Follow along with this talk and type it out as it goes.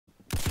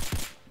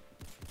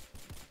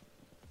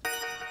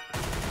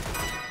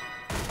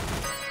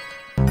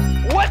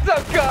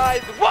What's up,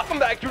 guys? Welcome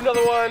back to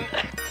another one.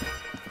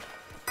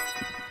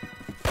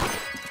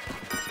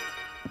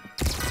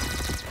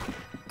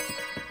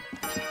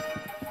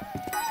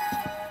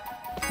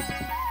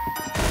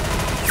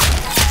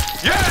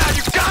 Yeah,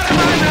 you got him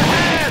right in the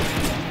head!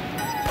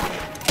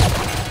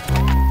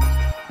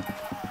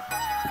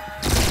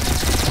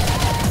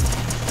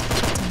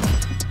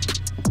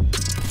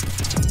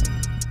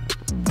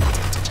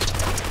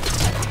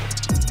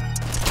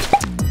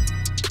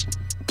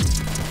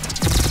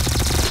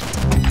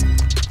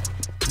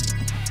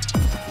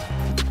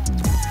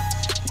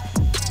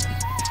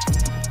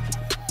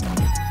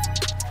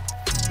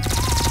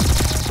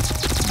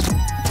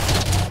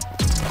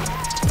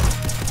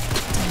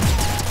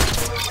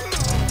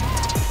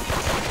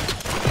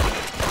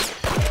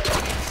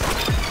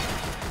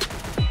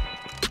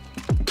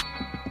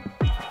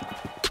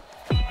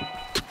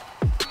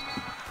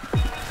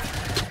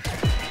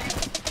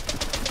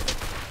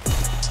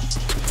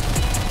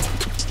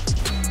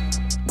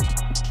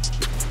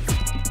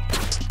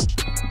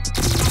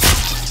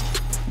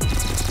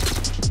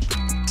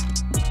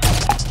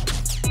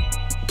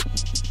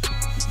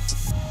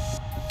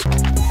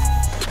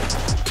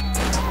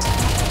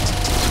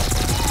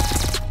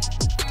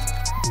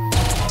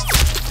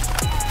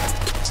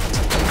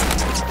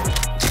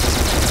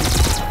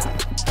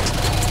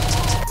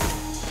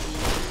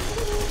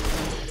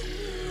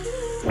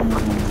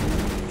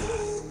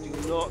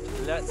 Do not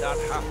let that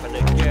happen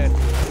again.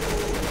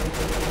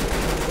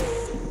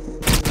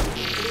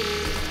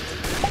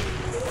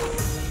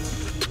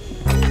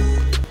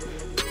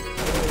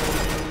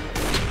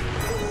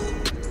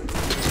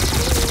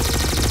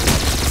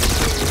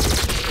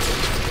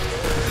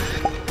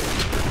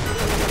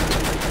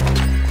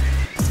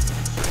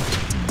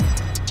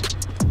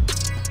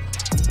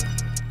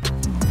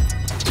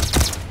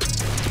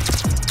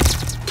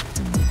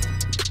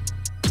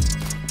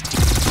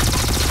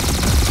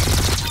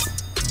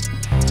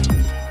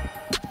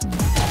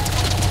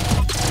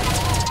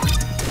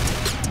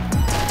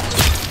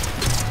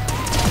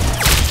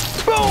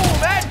 Boom!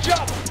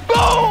 Headshot!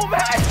 Boom!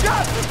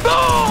 Headshot!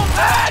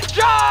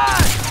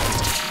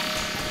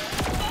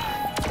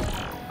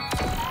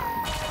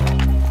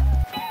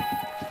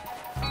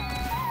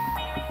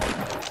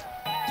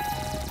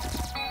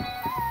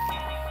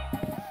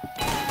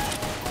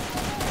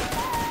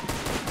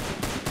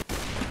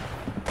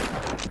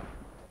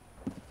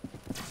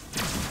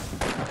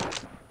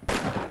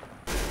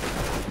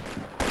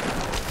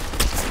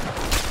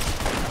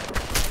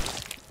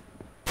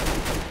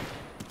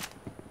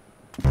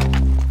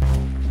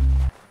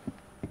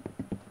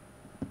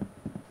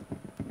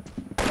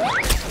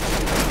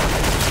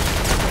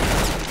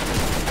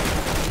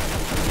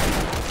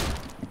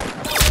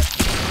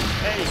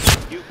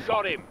 You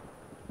got him!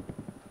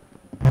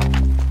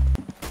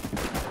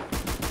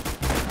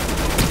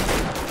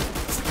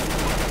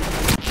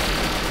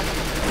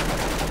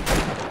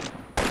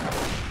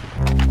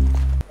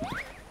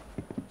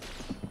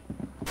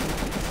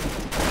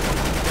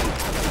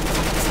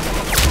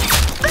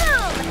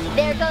 Boom!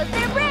 There goes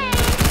their brain!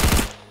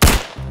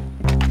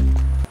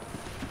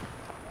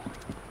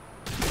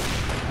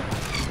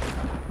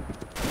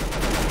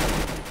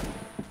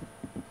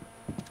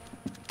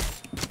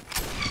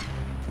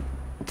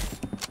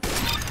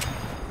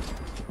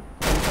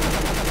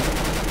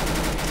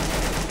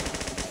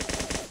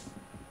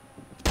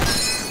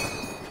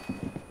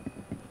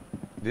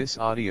 This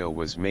audio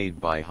was made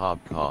by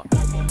Hobcop.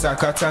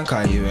 Taka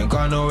tanka, you ain't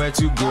got nowhere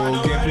to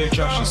go. Gameplay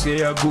trap, she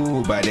say a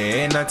boo, but there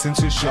ain't nothing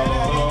to show.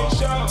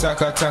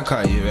 Taka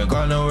tanka, you ain't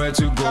got nowhere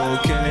to go.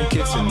 Killing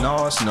kids in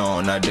no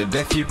snow, now the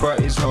death keeper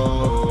is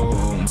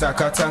home.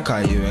 Taka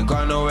tanka, you ain't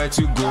got nowhere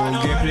to go.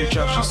 Gameplay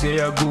trap, she say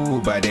a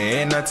boo, but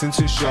there ain't nothing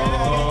to show.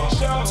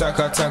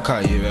 Taka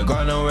tanka, you ain't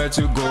got nowhere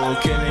to go.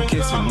 Killing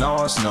kids in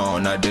no snow,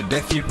 now the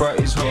death keeper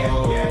is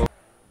home.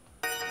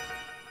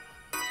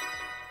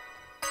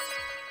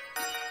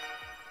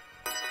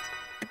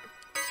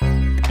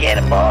 Get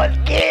him, boys,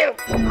 get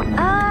him!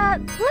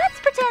 Let's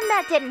pretend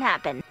that didn't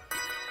happen.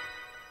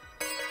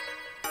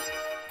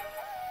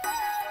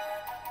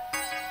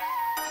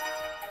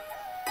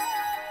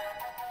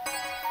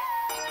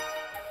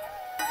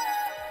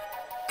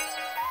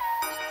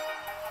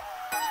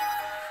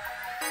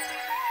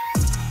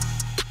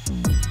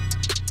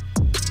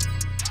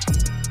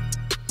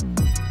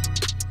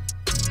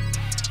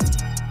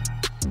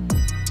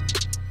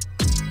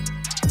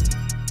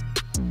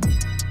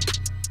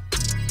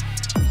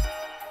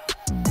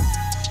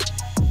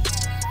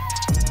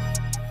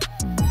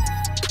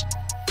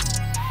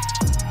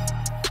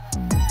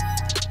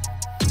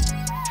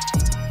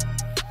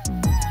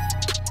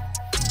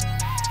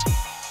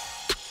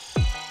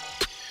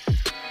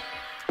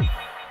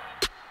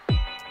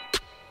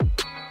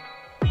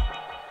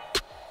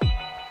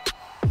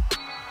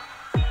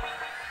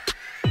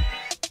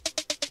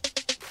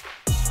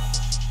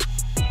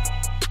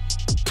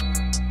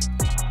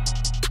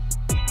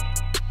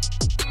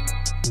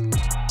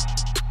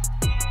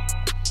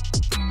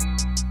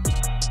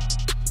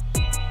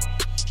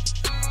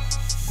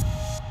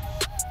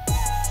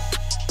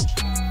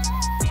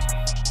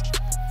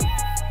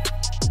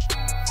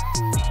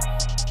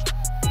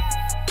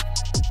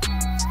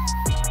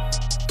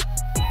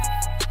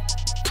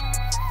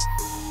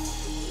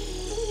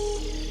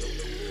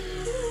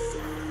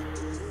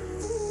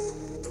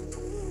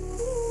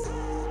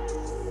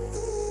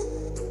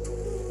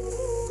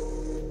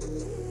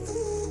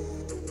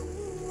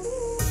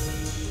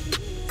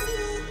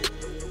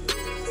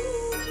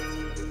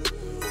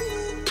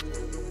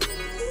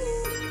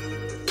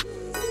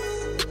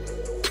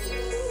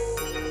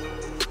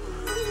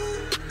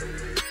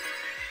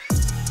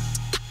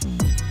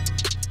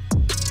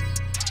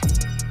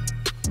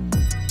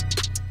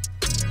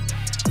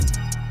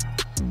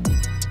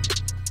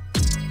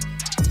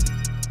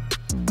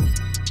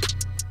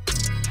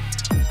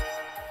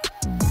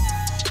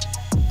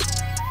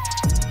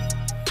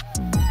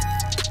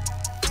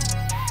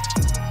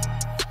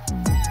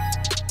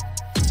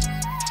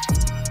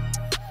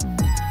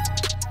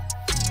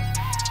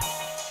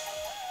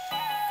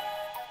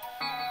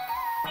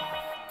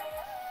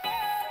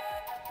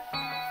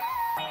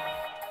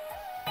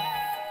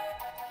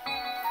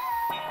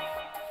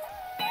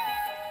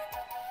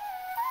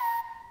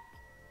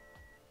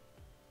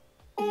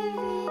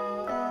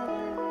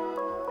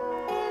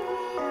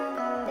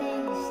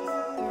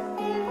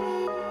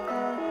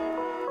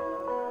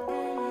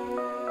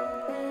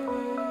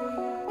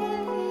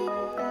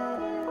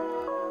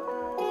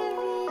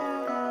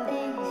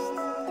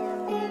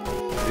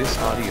 This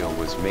audio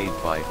was made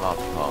by Hop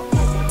Pop.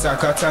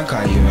 Taka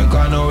Taka, you ain't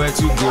got nowhere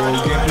to go.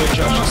 Gameplay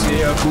trash, you say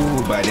you're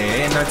cool, but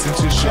there ain't nothing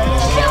to show.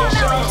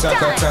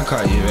 Taka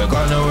Taka, you ain't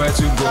got nowhere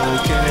to go.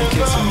 Killing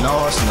kids in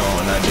all snow,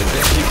 now the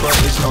dead keeper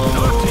is home.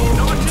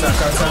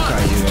 Taka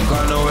Taka, you ain't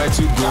got nowhere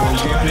to go.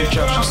 Gameplay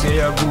trash, you say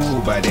you're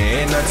cool, but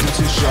there ain't nothing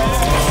to show.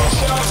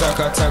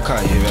 Taka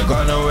Taka, you ain't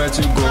got nowhere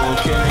to go.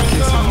 Killing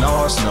kids in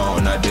all snow,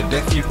 now the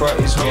dead keeper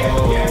is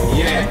home.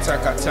 Yeah,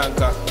 Taka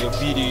Taka, your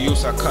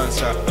videos are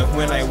cancer. And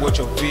when I watch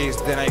your face,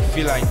 then I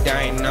feel like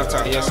dying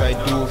after. Yes, I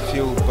do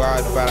feel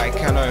bad, but I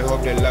cannot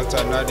help the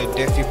laughter. Now the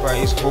death keeper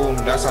is home.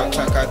 That's how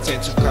Taka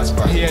tend to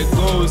Casper. Here it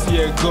goes,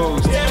 here it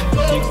goes.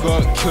 He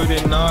got killed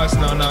in us,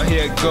 now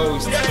here it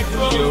goes.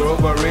 You're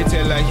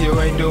overrated like you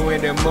ain't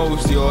doing the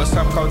most. Your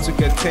sub count took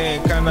a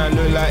 10, kinda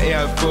look like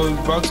air goes.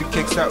 About to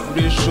kick out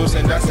these shows,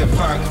 and that's a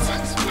fact.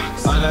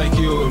 Unlike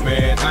you,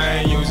 man, I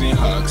ain't using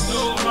hugs.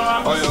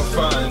 All your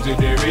fans, do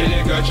they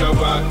really got your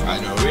back?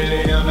 I don't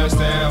really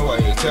understand why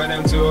you tell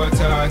them to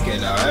attack.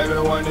 And now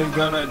everyone is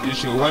gonna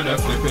dish you wanna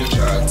flip a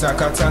track.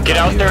 Taka Taka, Get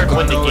out there and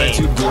win the game.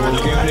 To go.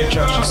 Gameplay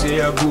trash, you say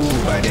you're boo,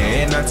 but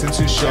there ain't nothing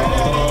to show.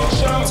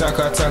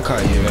 Taka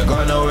Taka, you ain't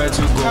got nowhere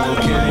to go.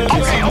 Killing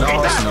kids in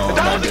all snow,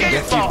 now the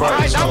death keeper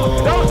is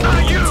home.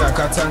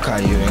 Taka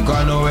Taka, you ain't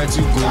got nowhere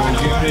to go.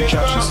 Gameplay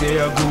trash, you say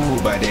you're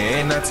boo, but there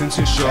ain't nothing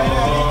to show.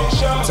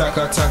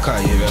 Taka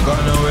Taka, you ain't got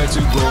nowhere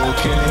to go.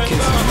 Killing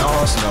kids in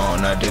all snow,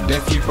 now the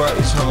death keeper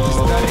is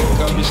home. Static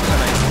garbage, can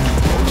I see?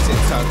 Always a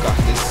Taka,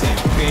 the same.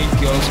 Paying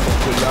girls for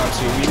collabs,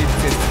 you really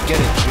test to get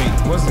a drink.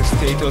 What's the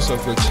status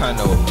of your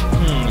channel?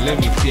 Let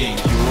me think.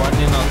 You're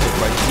running out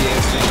of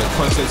ideas and your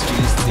concept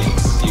really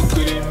stinks. You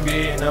couldn't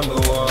be number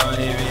one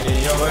even in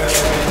your head.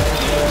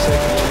 You're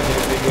second in the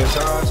biggest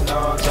house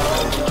now.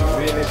 Did you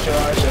really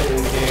charge at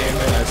this game?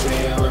 And I say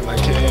it with my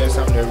chest,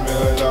 I'm the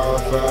real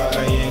alpha,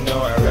 and you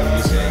know I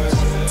represent.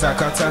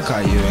 Taka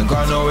Taka, you ain't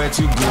got nowhere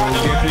to go.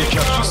 Gameplay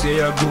trash, you say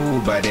you're boo,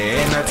 but there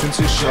ain't nothing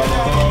to show.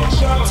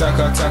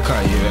 Taka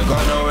Taka, you ain't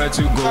got nowhere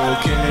to go.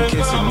 Killing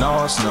kids in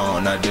all snow,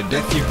 now the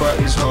death keeper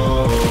is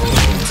home.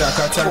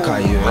 Taka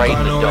Taka, you ain't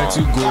got nowhere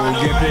to go.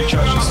 Gameplay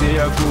trash, you say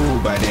you're boo,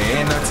 but there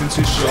ain't nothing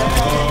to show.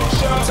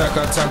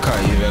 Taka Taka,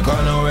 you ain't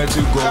got nowhere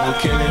to go.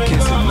 Killing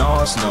kids in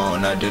all snow,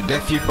 now the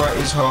death keeper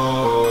is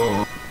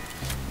home.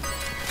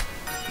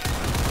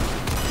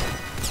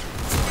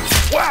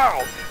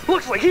 Wow!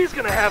 Looks like he's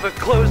gonna have a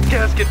closed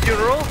casket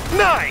funeral.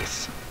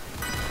 Nice!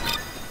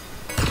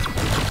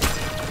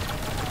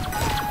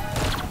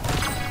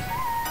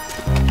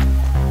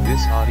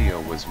 This audio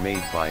was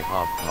made by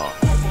Hop Pop.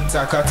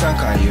 Taka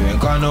Taka, you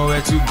ain't got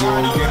nowhere to go.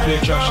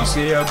 Gameplay trash, you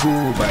say you're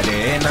boo, but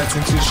there ain't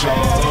nothing to show.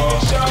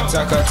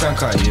 Taka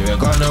Taka, you ain't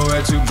got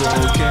nowhere to go.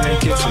 Killing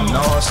kids in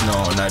all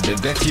snow, now the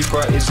death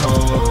keeper is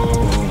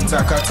home.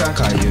 Taka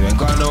Taka, you ain't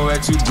got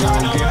nowhere to go.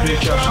 Gameplay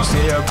trash, you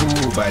say you're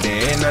boo, but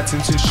there ain't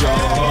nothing to show.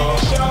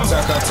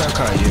 Taka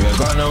Taka, you ain't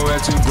got nowhere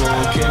to go.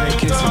 Killing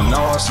kids in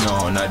all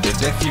snow, now the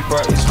death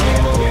keeper is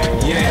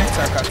home. Yeah,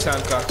 Taka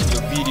Taka,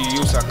 your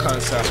videos are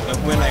cancer. And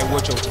when I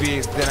watch your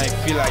face, then I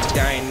feel like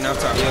dying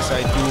after. Yes,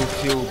 I do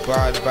feel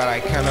bad, but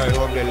I cannot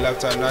help the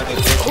laughter. Now the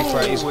death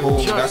keeper is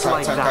home. That's how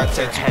Taka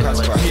tend to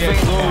Casper. Here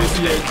it goes,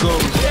 here it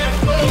goes.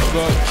 He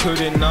got killed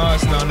in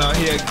us, now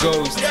here it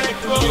goes.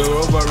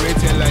 You're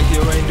overrated like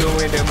you ain't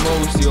doing the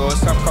most. Your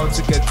sub count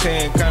took a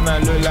 10, kinda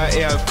look like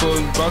air goes.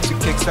 About to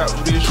kick out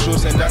these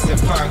shows, and that's a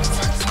fact.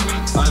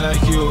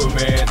 Unlike you,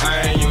 man,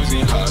 I ain't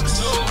using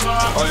hugs.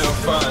 All your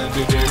fans,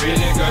 do they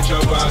really got your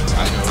back?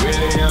 I don't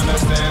really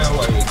understand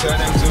why you tell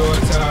them to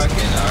attack.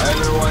 And now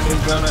everyone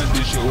is gonna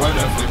dish you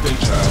wanna flip a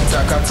track.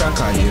 Taka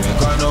Taka, you ain't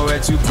got nowhere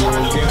to go.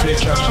 Gameplay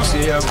trash, you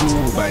say you're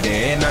boo, but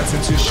there ain't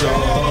nothing to show.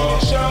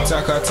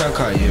 Taka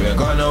Taka, you ain't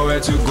got nowhere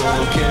to go.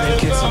 Killing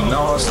kids in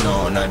all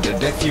snow, now the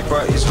death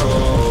keeper is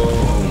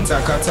home.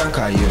 Taka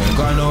Taka, you ain't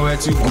got nowhere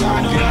to go.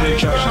 Gameplay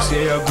trash, you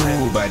say you're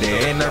boo, but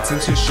there ain't nothing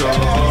to show.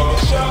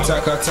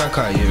 Taka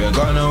Taka, you ain't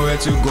got nowhere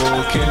to go.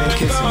 Killing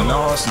kids in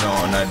all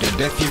snow, now the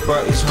death keeper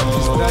is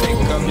home.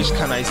 Static garbage,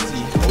 can I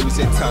see? Always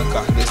a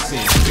Taka, the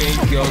same.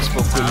 Paying girls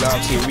for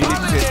collabs, you really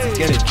test to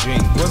get a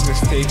drink. What's the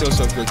status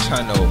of your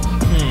channel?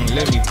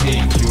 Let me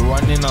think. You're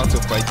running out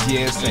of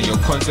ideas and your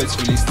content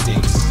really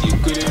stinks. You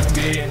couldn't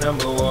be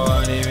number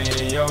one even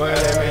in your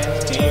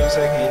element. Team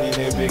second in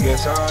the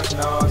biggest house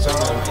now.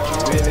 Someone make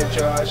you really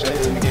charge at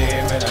this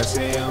game. And I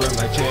say it with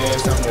my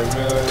chest, I'm the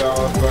real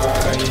alpha,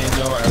 and you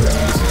know I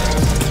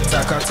represent.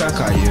 Taka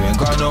Taka, you ain't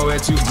got nowhere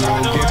to go.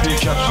 Gameplay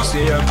trash, you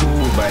say you're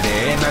boo, but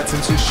there ain't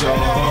nothing to show.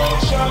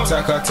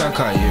 Taka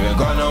Taka, you ain't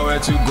got nowhere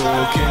to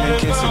go. Killing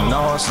kids in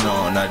all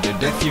snow, now the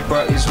death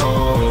keeper is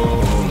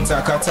home.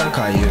 Taka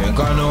Taka, you ain't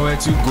got nowhere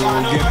to go.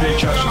 Gameplay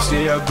trash, you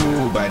say you're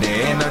boo, but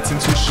there ain't nothing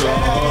to show.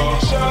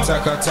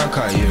 Taka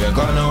Taka, you ain't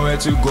got nowhere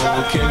to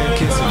go. Killing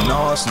kids in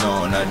all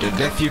snow, now the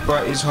death keeper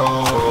is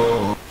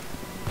home.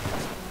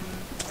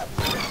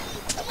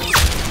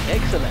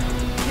 Excellent.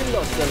 You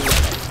lost the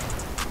limit.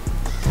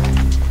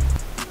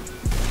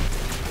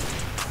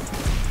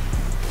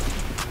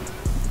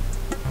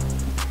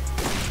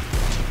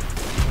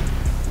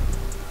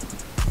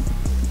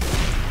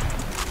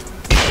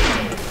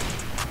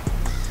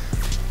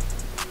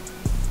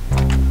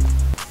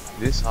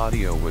 This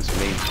audio was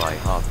made by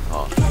Hop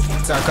Pop.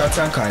 Tanka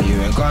tanka,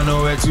 you ain't got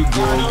nowhere to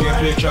go.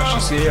 Gameplay trap,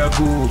 she say a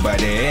boo, but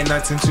there ain't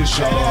nothing to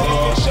show.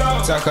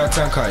 Tanka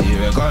tanka, you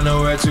ain't got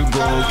nowhere to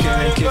go.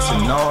 Killing kids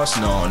and no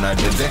snow, now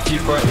the death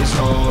keeper is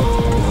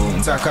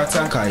home. Tanka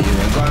tanka, you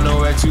ain't got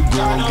nowhere to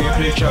go.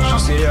 Gameplay trap,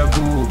 she say a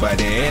boo, but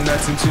there ain't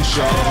nothing to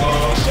show.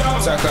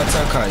 Tanka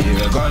tanka, you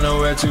ain't got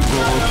nowhere to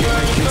go.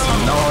 Killing kids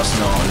and no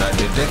snow, now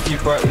the death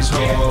keeper is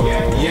home.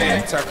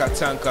 Yeah, Tanka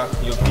tanka,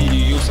 your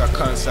videos are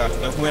cancer.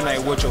 And when I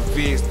watch your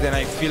face, then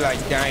I feel like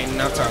dying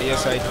after.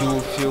 Yes, I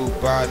do feel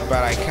bad,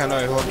 but I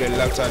cannot help the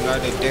laughter. Now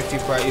the death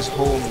keeper is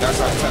home.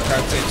 That's how Tanka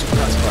tend to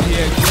Casper.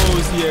 Here it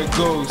goes, here it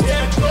goes.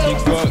 He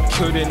got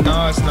killed in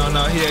us,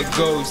 now here it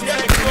goes.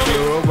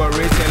 You're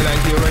overrated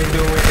like you ain't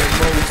doing the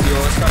most.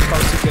 You're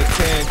somehow to get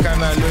 10,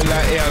 kinda look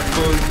like air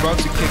goes. About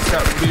to kick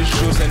out big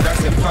shoes, and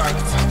that's a fact.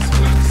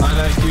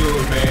 Unlike you,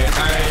 man,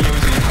 I ain't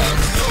using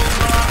hugs.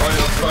 All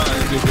your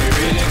fans, if they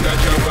really got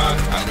your back,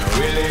 I don't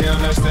really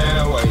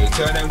understand why you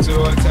tell them to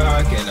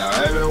attack. And now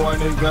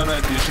everyone is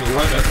gonna dish you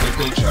one of the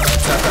picture.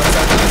 Taka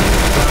taka, you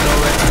don't know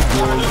where to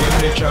go. Give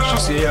the trap, she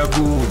say a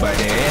boo, but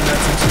there ain't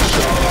nothing to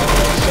show.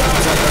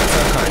 Taka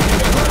taka, you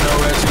don't know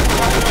where to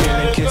go.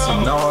 Killing kids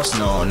and no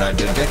snow, now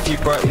the death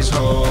keeper is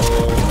home.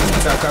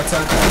 Taka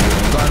taka, you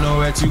don't know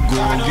where to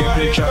go. Give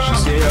the trap, she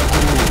say a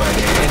boo, but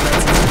there ain't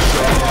nothing to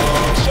show.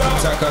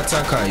 Taka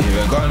taka, you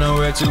ain't got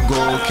nowhere to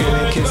go.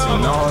 Killing kids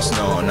and no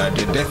snow, now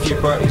the death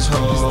keeper is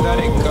home. Is that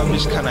a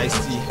gummish can I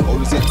see?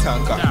 Always a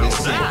tanker, the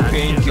same.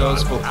 Paying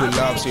girls for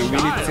collabs, you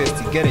really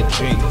thirsty, get a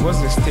drink.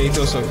 What's the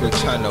status of your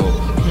channel?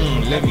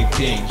 Let me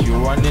think. You're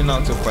running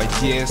out of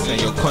ideas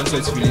and your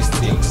content really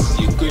stinks.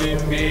 You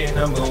couldn't be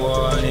number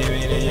one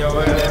even in your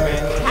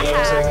element.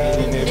 You're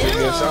second in the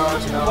biggest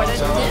house now.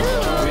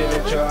 I'm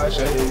really trash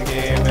at this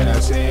game, and I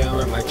say it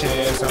with my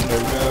chest. I'm the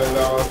real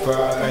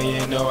alpha, and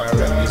you know I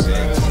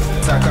represent.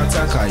 Taka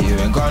taka, you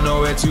ain't got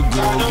nowhere to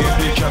go. Give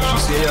the trap,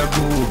 she say a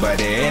boo, but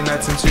there ain't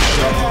nothing to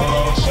show.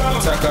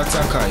 Taka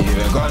taka, you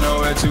ain't got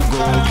nowhere to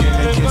go.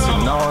 Killing kids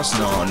and no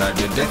snow, now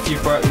the death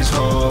keeper is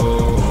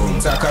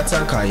home. Taka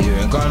taka, you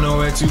ain't got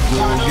nowhere to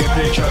go. Give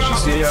the trap, she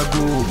say a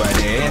boo, but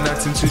there ain't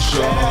nothing to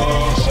show.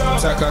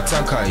 Taka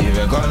taka, you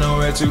ain't got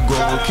nowhere to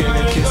go.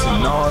 Killing kids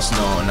and no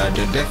snow, now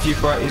the death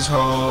keeper is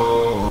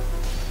home.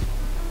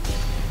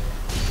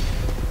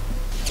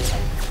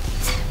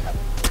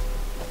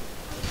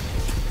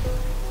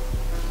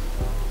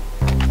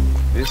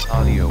 This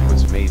audio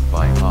was made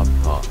by Hop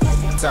Pop.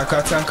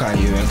 Tanka tanka,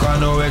 you ain't got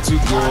nowhere to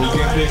go.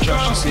 Gameplay trap,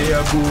 she say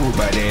a boo,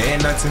 but there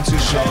ain't nothing to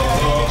show.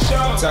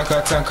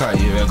 Tanka tanka,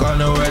 you ain't got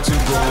nowhere to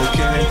go.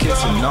 Killing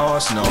kids and no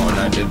snow,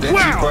 now the death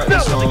keeper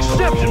is home.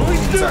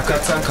 Tanka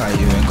tanka,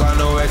 you ain't got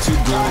nowhere to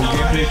go.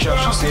 Gameplay trap,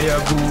 she say a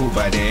boo,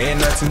 but there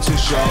ain't nothing to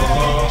show.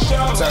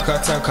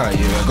 Tanka tanka,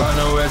 you ain't got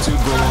nowhere to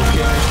go.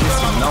 Killing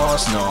kids and no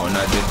snow,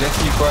 now the death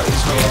keeper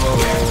is home.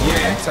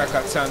 Yeah,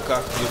 Tanka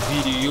tanka, your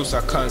videos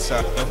are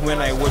cancer. And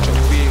when I watch your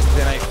face,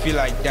 then I feel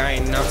like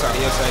dying after.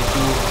 Yes, I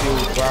do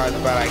feel bad,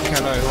 but I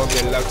cannot help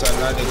the laughter.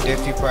 Now the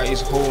death keeper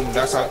is home.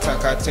 That's how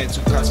Tanka tend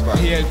to Casper.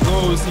 Here it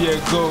goes, here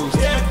it goes.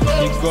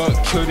 He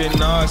got killed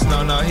in us,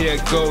 now here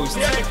it goes.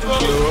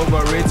 You're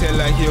overrated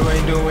like you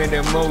ain't doing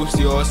the most.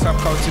 You're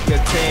somehow to the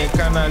 10,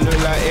 kinda look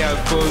like air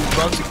goes.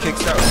 About to kick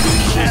out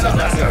big shoes, and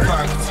that's a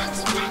fact.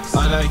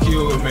 Unlike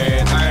you,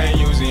 man, I ain't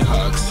using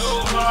hugs.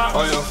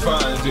 All your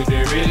fans, do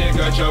they really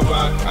got your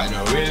back? I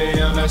don't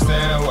really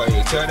understand why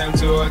you tell them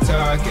to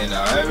attack. And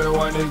now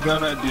everyone is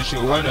gonna dish you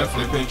on a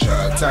flipping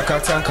track. Taka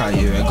taka,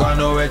 you ain't got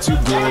nowhere to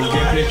go.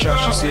 Gameplay trap,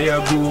 she say a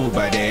boo,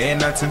 but there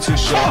ain't nothing to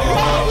show.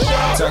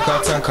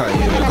 Taka taka,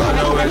 you ain't got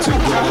nowhere to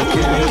go.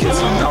 Killing kids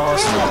and no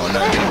snow,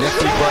 now the death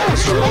keeper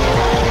is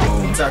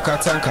home. Taka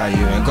taka,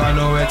 you ain't got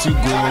nowhere to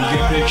go.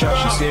 Gameplay trap,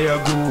 she say a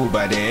boo,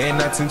 but there ain't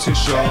nothing to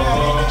show.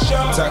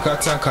 Taka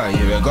taka,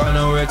 you ain't got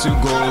nowhere to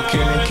go.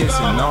 Killing kids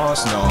and no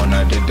snow,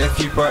 now the death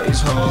keeper is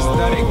home. Is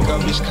that a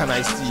gummish can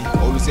I see?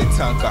 Always a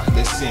tanker,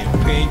 the same.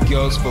 Paying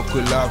girls for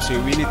collabs, you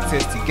really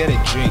thirsty, get a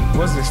drink.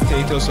 What's the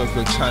status of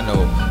your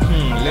channel?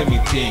 Let me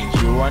think.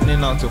 You're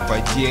running out of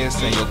ideas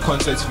and your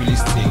content really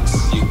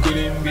stinks. You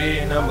couldn't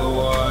be number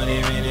one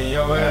even in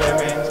your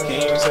element.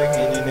 Came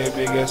second in the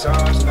biggest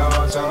house now.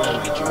 Tell me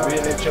you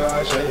really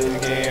trash at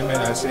this game, and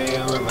I say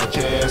it with my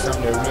chest.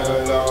 I'm the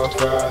real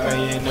alpha,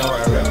 and you know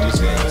I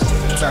represent.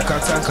 Tanka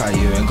tanka,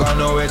 you ain't got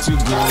nowhere to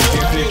go.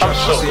 I'm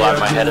so glad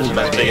my head isn't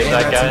as big as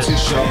that guy's.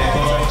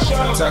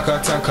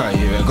 Tanka tanka,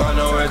 you ain't got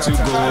nowhere to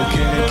go.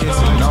 Killing kids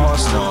and no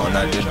snow,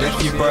 now the death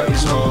keeper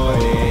is home.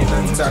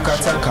 Tanka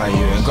tanka,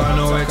 you ain't got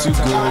nowhere to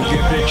go.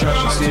 Give the trap,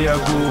 she say a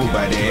boo,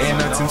 but there ain't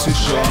nothing to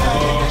show.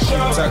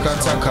 Tanka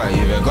tanka,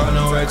 you ain't got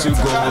nowhere to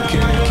go.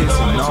 Killing kids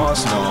and no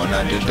snow,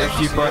 now the death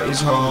keeper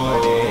is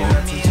home.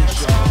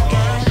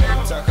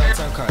 Tanka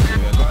tanka, you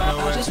ain't got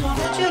nowhere to go.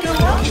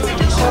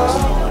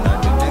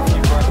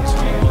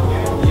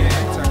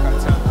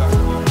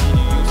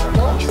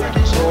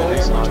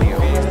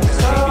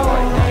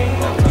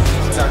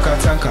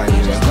 Tanka,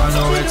 you ain't got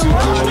nowhere to go.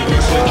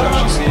 Give the trap,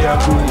 she say a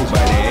boo,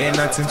 but there ain't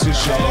nothing nothing to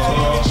show.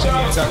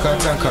 Taka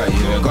taka,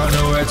 you ain't got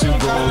nowhere to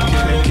go.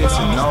 Killing,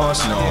 kissing, no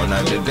snow.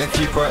 Now the death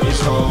keeper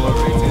is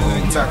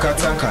home. Taka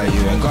taka,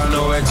 you ain't got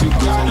nowhere to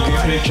go.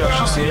 Give me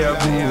trust, you say a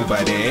boo,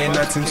 but there ain't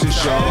nothing to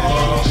show.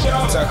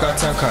 Taka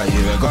taka,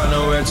 you ain't got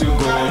nowhere to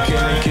go.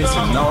 Killing,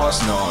 kissing, no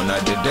snow. Now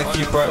the death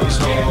keeper is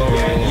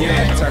home.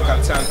 Yeah,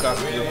 taka taka,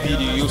 your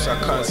videos are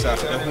cancer.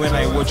 And when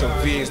I watch your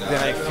face, then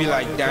I feel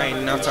like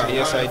dying after.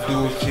 Yes, I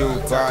do feel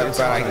bad,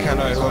 but I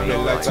cannot help the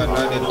lighter.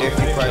 Now the death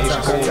keeper is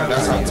cold.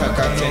 That's how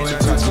taka tend to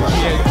touch me.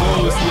 Here it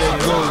goes, here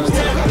it goes.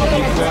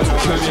 You want to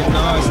kill your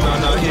nose,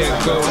 now here it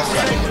goes.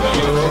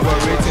 You're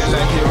overrated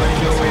like you ain't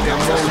doing the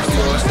most.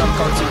 You're stuck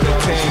out to the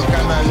tank,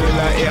 and I look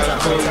like air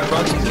cold.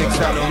 About to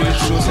kick out on your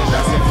shoes, and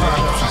that's a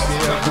fact.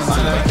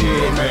 And I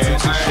did, man,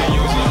 I ain't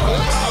using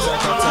it.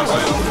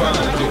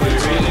 Do they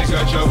really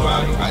got your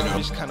back? I know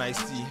which can I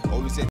see.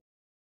 Always say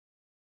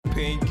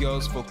paying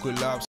girls for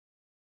collabs.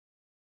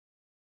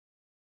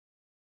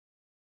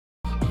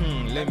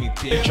 Let me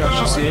think. Trust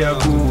you say a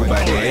boo,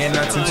 but there ain't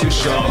nothing to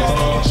show.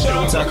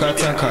 Taka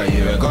taka,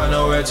 you ain't got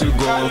nowhere to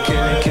go.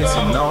 Killing,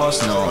 kissing, no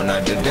snow.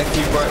 Now the death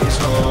keeper is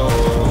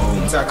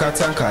home. Taka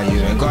taka, you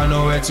ain't got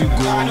nowhere to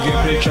go.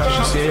 Give the trust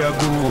you say a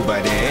boo,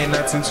 but there ain't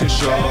nothing to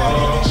show.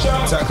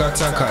 Taka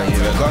taka, you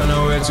ain't got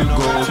nowhere to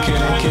go.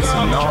 Killing,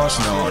 kissing, no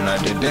snow. Now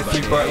the death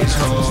keeper is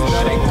home.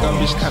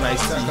 Which can I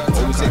see?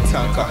 Always say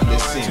taka the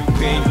same.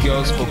 Paying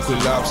girls for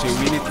collabs, you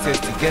really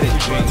test to get a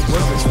drink.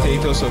 What's the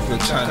status of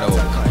your channel?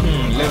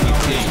 Let me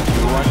think.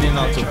 You're running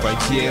out of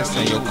ideas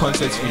and your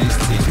content really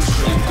stinks.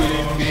 You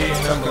couldn't be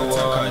number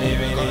one,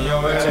 even in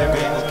your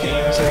element.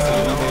 King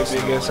second,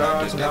 the biggest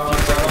arms now. I'm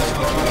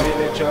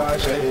really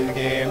charged at this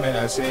game, and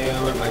I say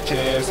it with my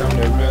chest. I'm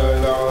the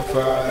real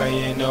alpha, and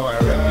you know I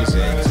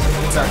represent.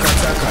 Taka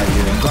taka,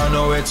 you ain't got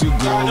nowhere to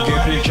go.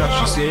 Give the trust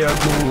you say a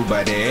boo,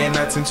 but there ain't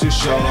nothing to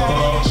show.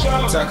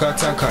 Taka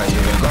taka, you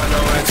ain't got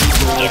nowhere to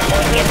go.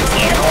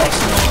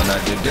 Now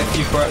the death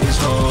keeper is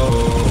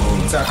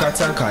home. Taka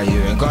taka,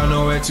 you ain't got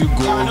nowhere to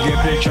go.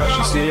 Give the trust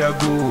you say a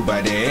boo,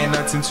 but there ain't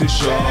nothing to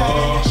show.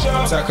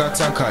 Taka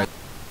taka.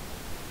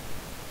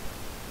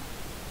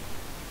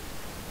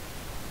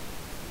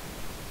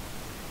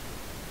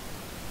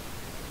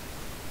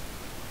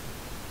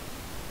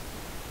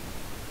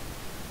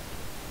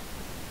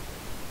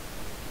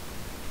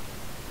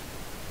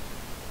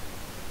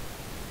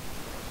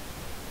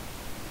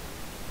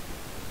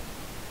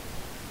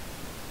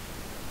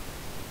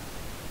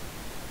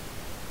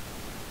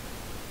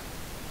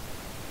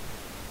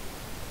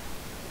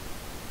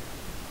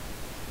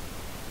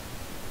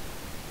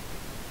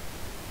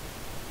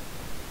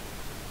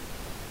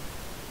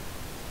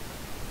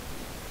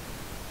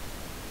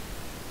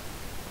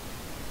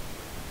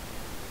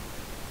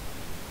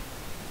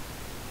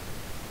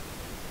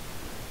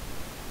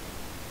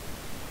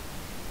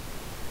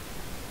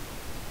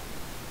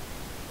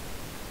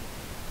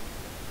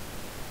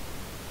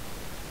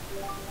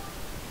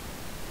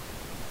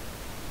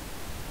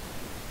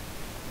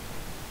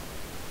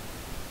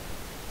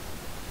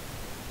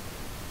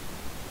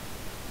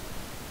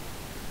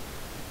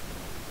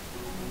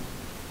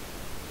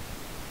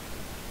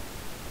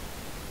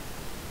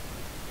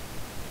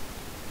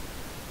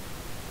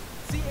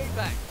 CA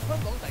Bank 香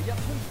港第一虛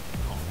擬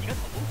銀行，而家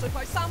投保最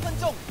快3分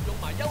鐘，用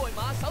埋優惠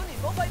碼，首年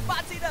保費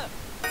8折啊！